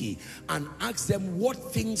longevity and ask them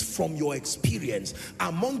what things from your experience,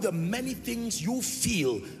 among the many things you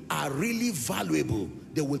feel are really valuable,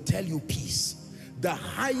 they will tell you peace. The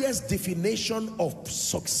highest definition of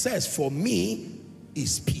success for me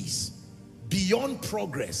is peace. Beyond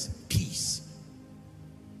progress, peace.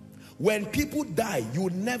 When people die,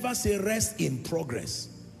 you never say rest in progress.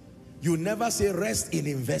 You never say rest in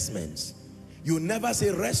investments. You never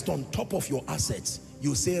say rest on top of your assets.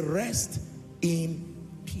 You say rest in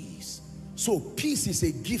peace. So peace is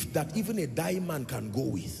a gift that even a dying man can go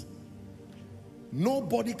with.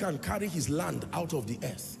 Nobody can carry his land out of the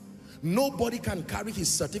earth. Nobody can carry his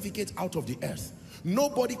certificate out of the earth.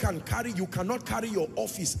 Nobody can carry, you cannot carry your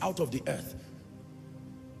office out of the earth.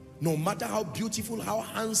 No matter how beautiful, how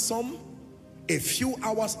handsome, a few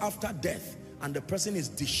hours after death, and the person is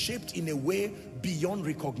deshaped in a way beyond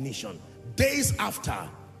recognition. Days after,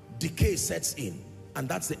 decay sets in, and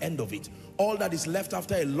that's the end of it. All that is left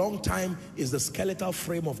after a long time is the skeletal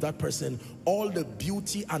frame of that person. All the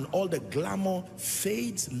beauty and all the glamour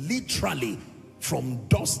fades literally. From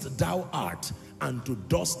dust thou art, and to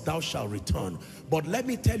dust thou shalt return. But let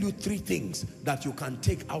me tell you 3 things that you can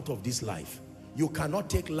take out of this life. You cannot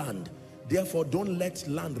take land. Therefore, don't let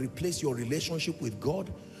land replace your relationship with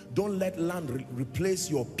God. Don't let land replace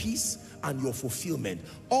your peace and your fulfillment.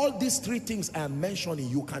 All these 3 things I am mentioning,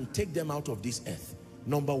 you can take them out of this earth.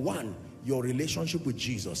 Number 1, your relationship with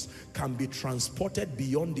Jesus can be transported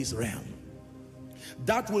beyond this realm.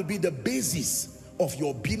 That will be the basis of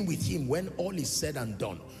your being with him when all is said and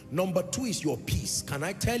done. Number 2 is your peace. Can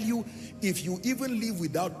I tell you, if you even live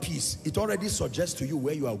without peace, it already suggests to you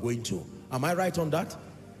where you are going to. Am I right on that?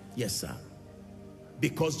 Yes, sir.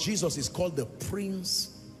 Because Jesus is called the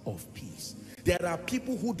Prince of peace. There are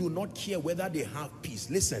people who do not care whether they have peace.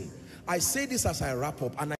 Listen, I say this as I wrap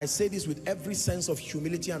up, and I say this with every sense of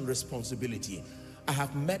humility and responsibility. I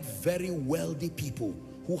have met very wealthy people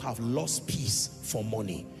who have lost peace for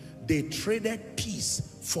money. They traded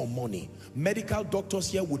peace for money. Medical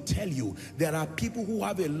doctors here will tell you there are people who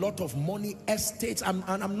have a lot of money, estates, and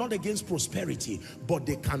I'm not against prosperity, but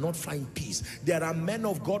they cannot find peace. There are men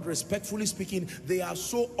of God, respectfully speaking, they are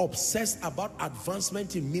so obsessed about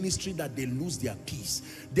advancement in ministry that they lose their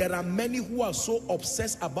peace. There are many who are so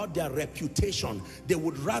obsessed about their reputation, they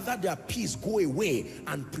would rather their peace go away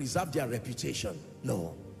and preserve their reputation.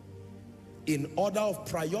 No. In order of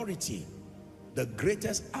priority, the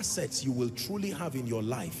greatest assets you will truly have in your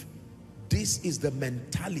life, this is the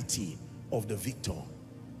mentality of the victor.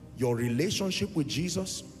 Your relationship with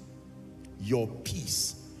Jesus, your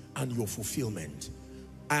peace, and your fulfillment.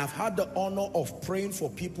 I have had the honor of praying for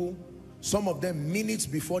people, some of them minutes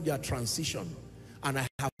before their transition, and I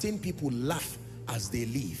have seen people laugh as they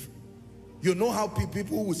leave. You know how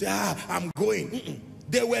people will say, I'm going.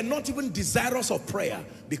 They were not even desirous of prayer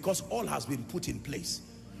because all has been put in place.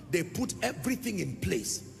 They put everything in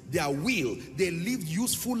place. Their will, they lived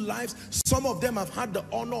useful lives. Some of them have had the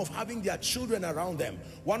honor of having their children around them.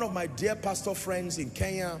 One of my dear pastor friends in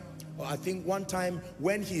Kenya, I think one time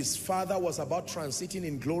when his father was about transiting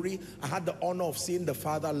in glory, I had the honor of seeing the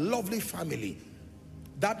father. Lovely family.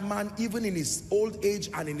 That man, even in his old age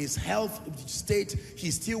and in his health state,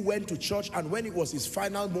 he still went to church. And when it was his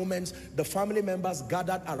final moments, the family members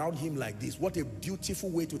gathered around him like this. What a beautiful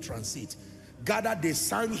way to transit. Gathered, they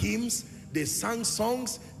sang hymns, they sang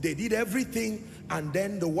songs, they did everything, and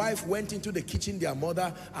then the wife went into the kitchen, their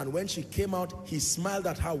mother, and when she came out, he smiled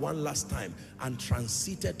at her one last time and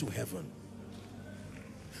transited to heaven.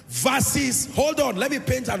 Versus, hold on, let me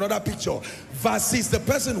paint another picture. Versus the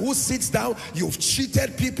person who sits down, you've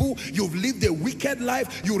cheated people, you've lived a wicked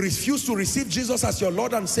life, you refuse to receive Jesus as your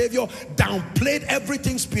Lord and Savior, downplayed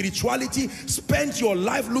everything spirituality, spent your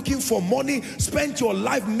life looking for money, spent your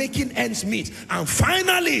life making ends meet, and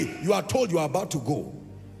finally you are told you are about to go.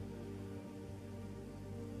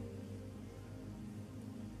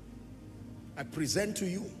 I present to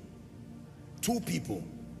you two people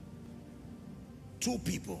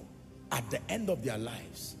at the end of their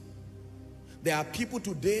lives. There are people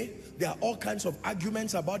today, there are all kinds of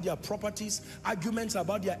arguments about their properties, arguments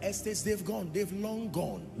about their estates. They've gone, they've long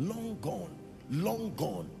gone, long gone, long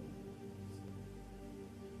gone.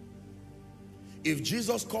 If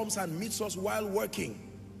Jesus comes and meets us while working,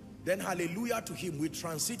 then hallelujah to him, we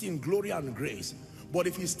transit in glory and grace. But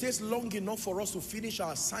if he stays long enough for us to finish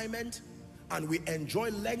our assignment and we enjoy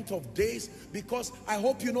length of days, because I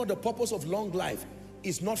hope you know the purpose of long life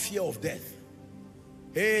is not fear of death.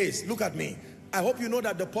 Hey, look at me. I hope you know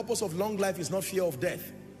that the purpose of long life is not fear of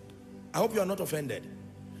death. I hope you are not offended.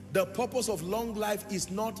 The purpose of long life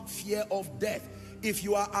is not fear of death. If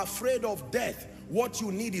you are afraid of death, what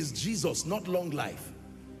you need is Jesus, not long life.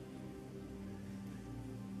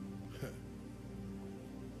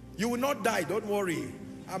 You will not die, don't worry.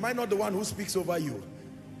 Am I not the one who speaks over you?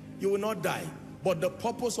 You will not die. But the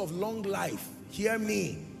purpose of long life, hear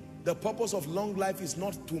me, the purpose of long life is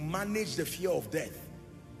not to manage the fear of death.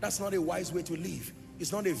 That's not a wise way to live.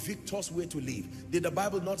 It's not a victorious way to live. Did the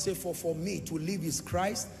Bible not say, for me to live is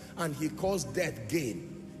Christ, and he calls death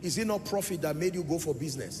gain? Is it not profit that made you go for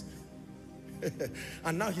business?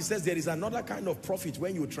 And now he says there is another kind of profit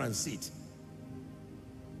when you transit.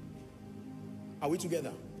 Are we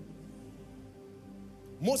together?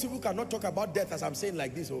 Most people cannot talk about death as I'm saying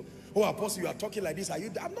like this. Oh, Apostle, you are talking like this.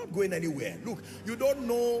 I'm not going anywhere. Look, you don't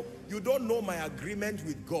know my agreement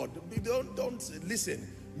with God. Don't listen.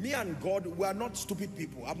 Me and God, we are not stupid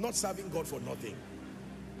people. I'm not serving God for nothing.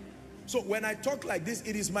 So when I talk like this,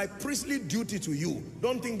 it is my priestly duty to you.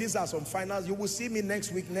 Don't think these are some finals. You will see me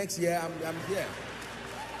next week, next year. I'm here.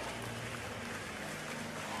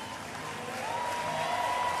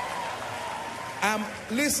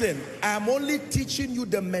 Listen, I'm only teaching you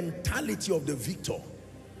the mentality of the victor.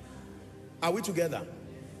 Are we together?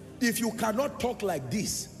 If you cannot talk like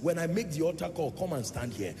this, when I make the altar call, come and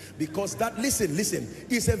stand here. Because that, listen,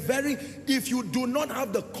 it's a very, if you do not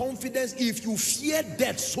have the confidence, if you fear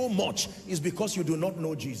death so much, it's because you do not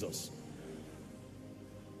know Jesus.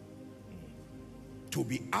 To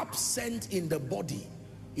be absent in the body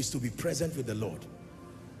is to be present with the Lord.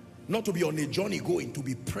 Not to be on a journey going, to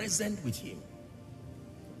be present with him.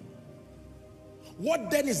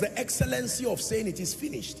 What then is the excellency of saying it is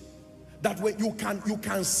finished? That way you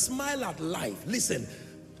can smile at life. Listen,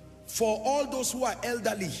 for all those who are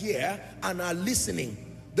elderly here and are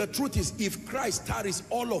listening, The truth is, if Christ tarries,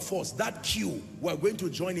 all of us, that queue, we're going to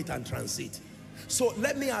join it and transit. So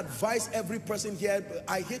let me advise every person here.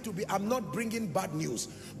 I hate to be, I'm not bringing bad news,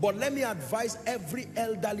 but let me advise every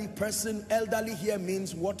elderly person. Elderly here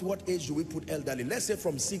means what age do we put elderly? Let's say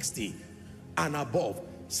from 60 and above.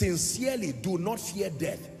 Sincerely, do not fear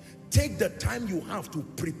death. Take the time you have to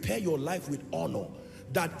prepare your life with honor,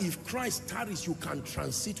 that if Christ tarries, you can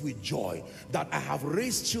transit with joy. That I have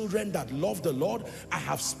raised children that love the Lord. I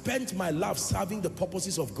have spent my life serving the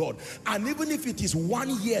purposes of God. And even if it is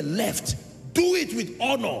 1 year left, do it with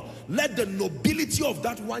honor. Let the nobility of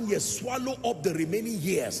that 1 year swallow up the remaining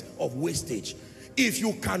years of wastage. If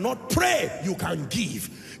you cannot pray, you can give.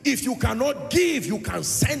 If you cannot give, you can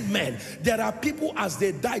send men. There are people, as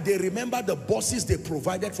they die, they remember the buses they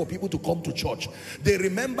provided for people to come to church. They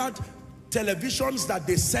remembered televisions that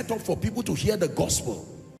they set up for people to hear the gospel.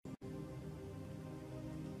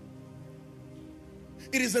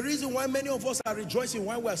 It is the reason why many of us are rejoicing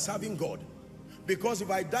while we are serving God. Because if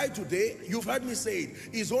I die today, you've heard me say it,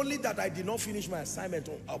 it's only that I did not finish my assignment.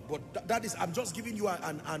 But that is, I'm just giving you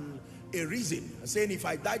a reason. I'm saying if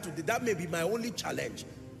I die today, that may be my only challenge.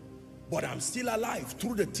 But I'm still alive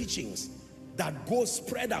through the teachings that go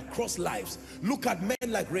spread across lives. Look at men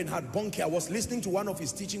like Reinhard Bonnke. I was listening to one of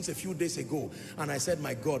his teachings a few days ago, and I said,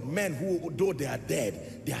 my God, men who, though they are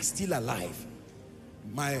dead, they are still alive.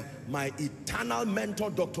 My eternal mentor,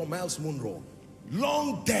 Dr. Miles Monroe,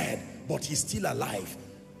 long dead, but he's still alive.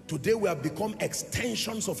 Today we have become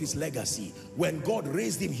extensions of his legacy. When God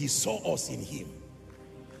raised him, he saw us in him.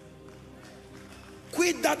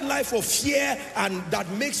 Quit that life of fear and that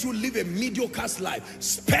makes you live a mediocre life.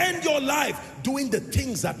 Spend your life doing the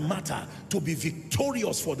things that matter to be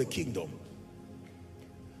victorious for the kingdom.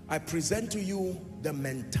 I present to you the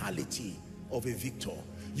mentality of a victor.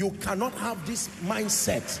 You cannot have this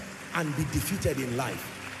mindset and be defeated in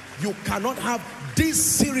life. You cannot have this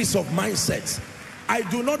series of mindsets. I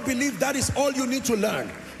do not believe that is all you need to learn.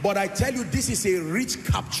 But I tell you, this is a rich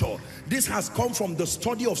capture. This has come from the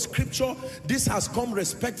study of scripture. This has come,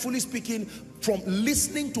 respectfully speaking, from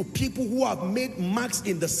listening to people who have made marks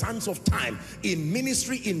in the sands of time, in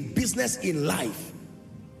ministry, in business, in life.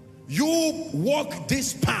 You walk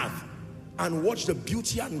this path and watch the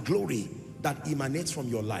beauty and glory that emanates from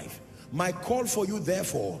your life. My call for you,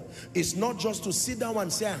 therefore, is not just to sit down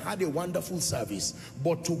and say, I had a wonderful service,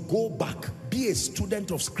 but to go back, be a student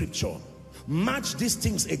of scripture. Match these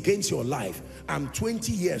things against your life. I'm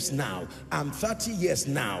 20 years now. I'm 30 years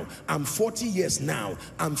now. I'm 40 years now.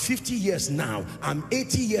 I'm 50 years now. I'm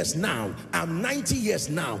 80 years now. I'm 90 years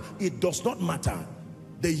now. It does not matter.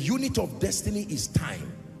 The unit of destiny is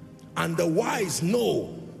time. And the wise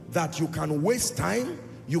know that you can waste time,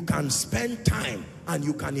 you can spend time, and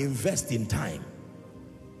you can invest in time.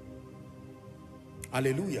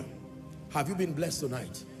 Hallelujah. Have you been blessed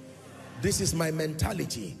tonight? This is my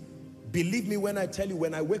mentality. Believe me when I tell you,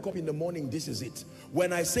 when I wake up in the morning, this is it.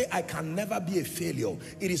 When I say I can never be a failure,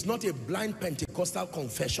 it is not a blind Pentecostal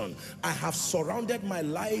confession. I have surrounded my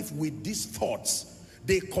life with these thoughts.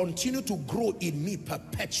 They continue to grow in me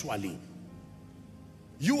perpetually.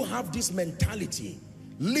 You have this mentality.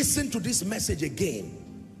 Listen to this message again.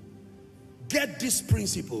 Get these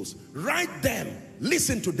principles. Write them.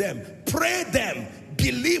 Listen to them. Pray them.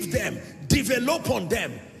 Believe them. Develop on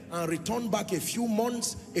them. And return back a few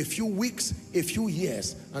months, a few weeks, a few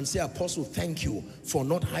years and say, Apostle, thank you for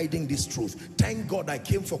not hiding this truth. Thank God I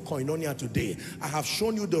came for Koinonia today. I have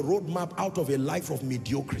shown you the roadmap out of a life of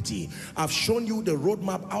mediocrity. I've shown you the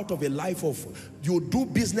roadmap out of a life of, you do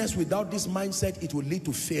business without this mindset, it will lead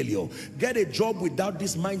to failure. Get a job without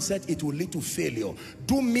this mindset, it will lead to failure.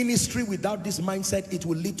 Do ministry without this mindset, it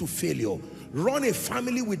will lead to failure. Run a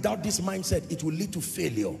family without this mindset, it will lead to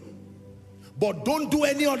failure. But don't do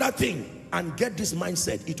any other thing and get this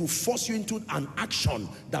mindset. It will force you into an action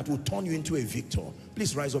that will turn you into a victor.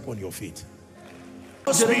 Please rise up on your feet.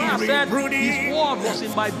 Jeremiah said his word was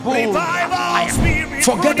in my bones.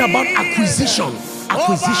 Forget about acquisition.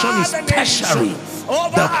 Acquisition is tertiary.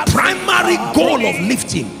 The primary goal of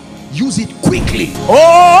lifting, use it quickly.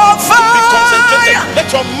 Oh, fire!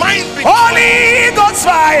 Let your mind be Holy Ghost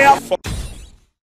fire!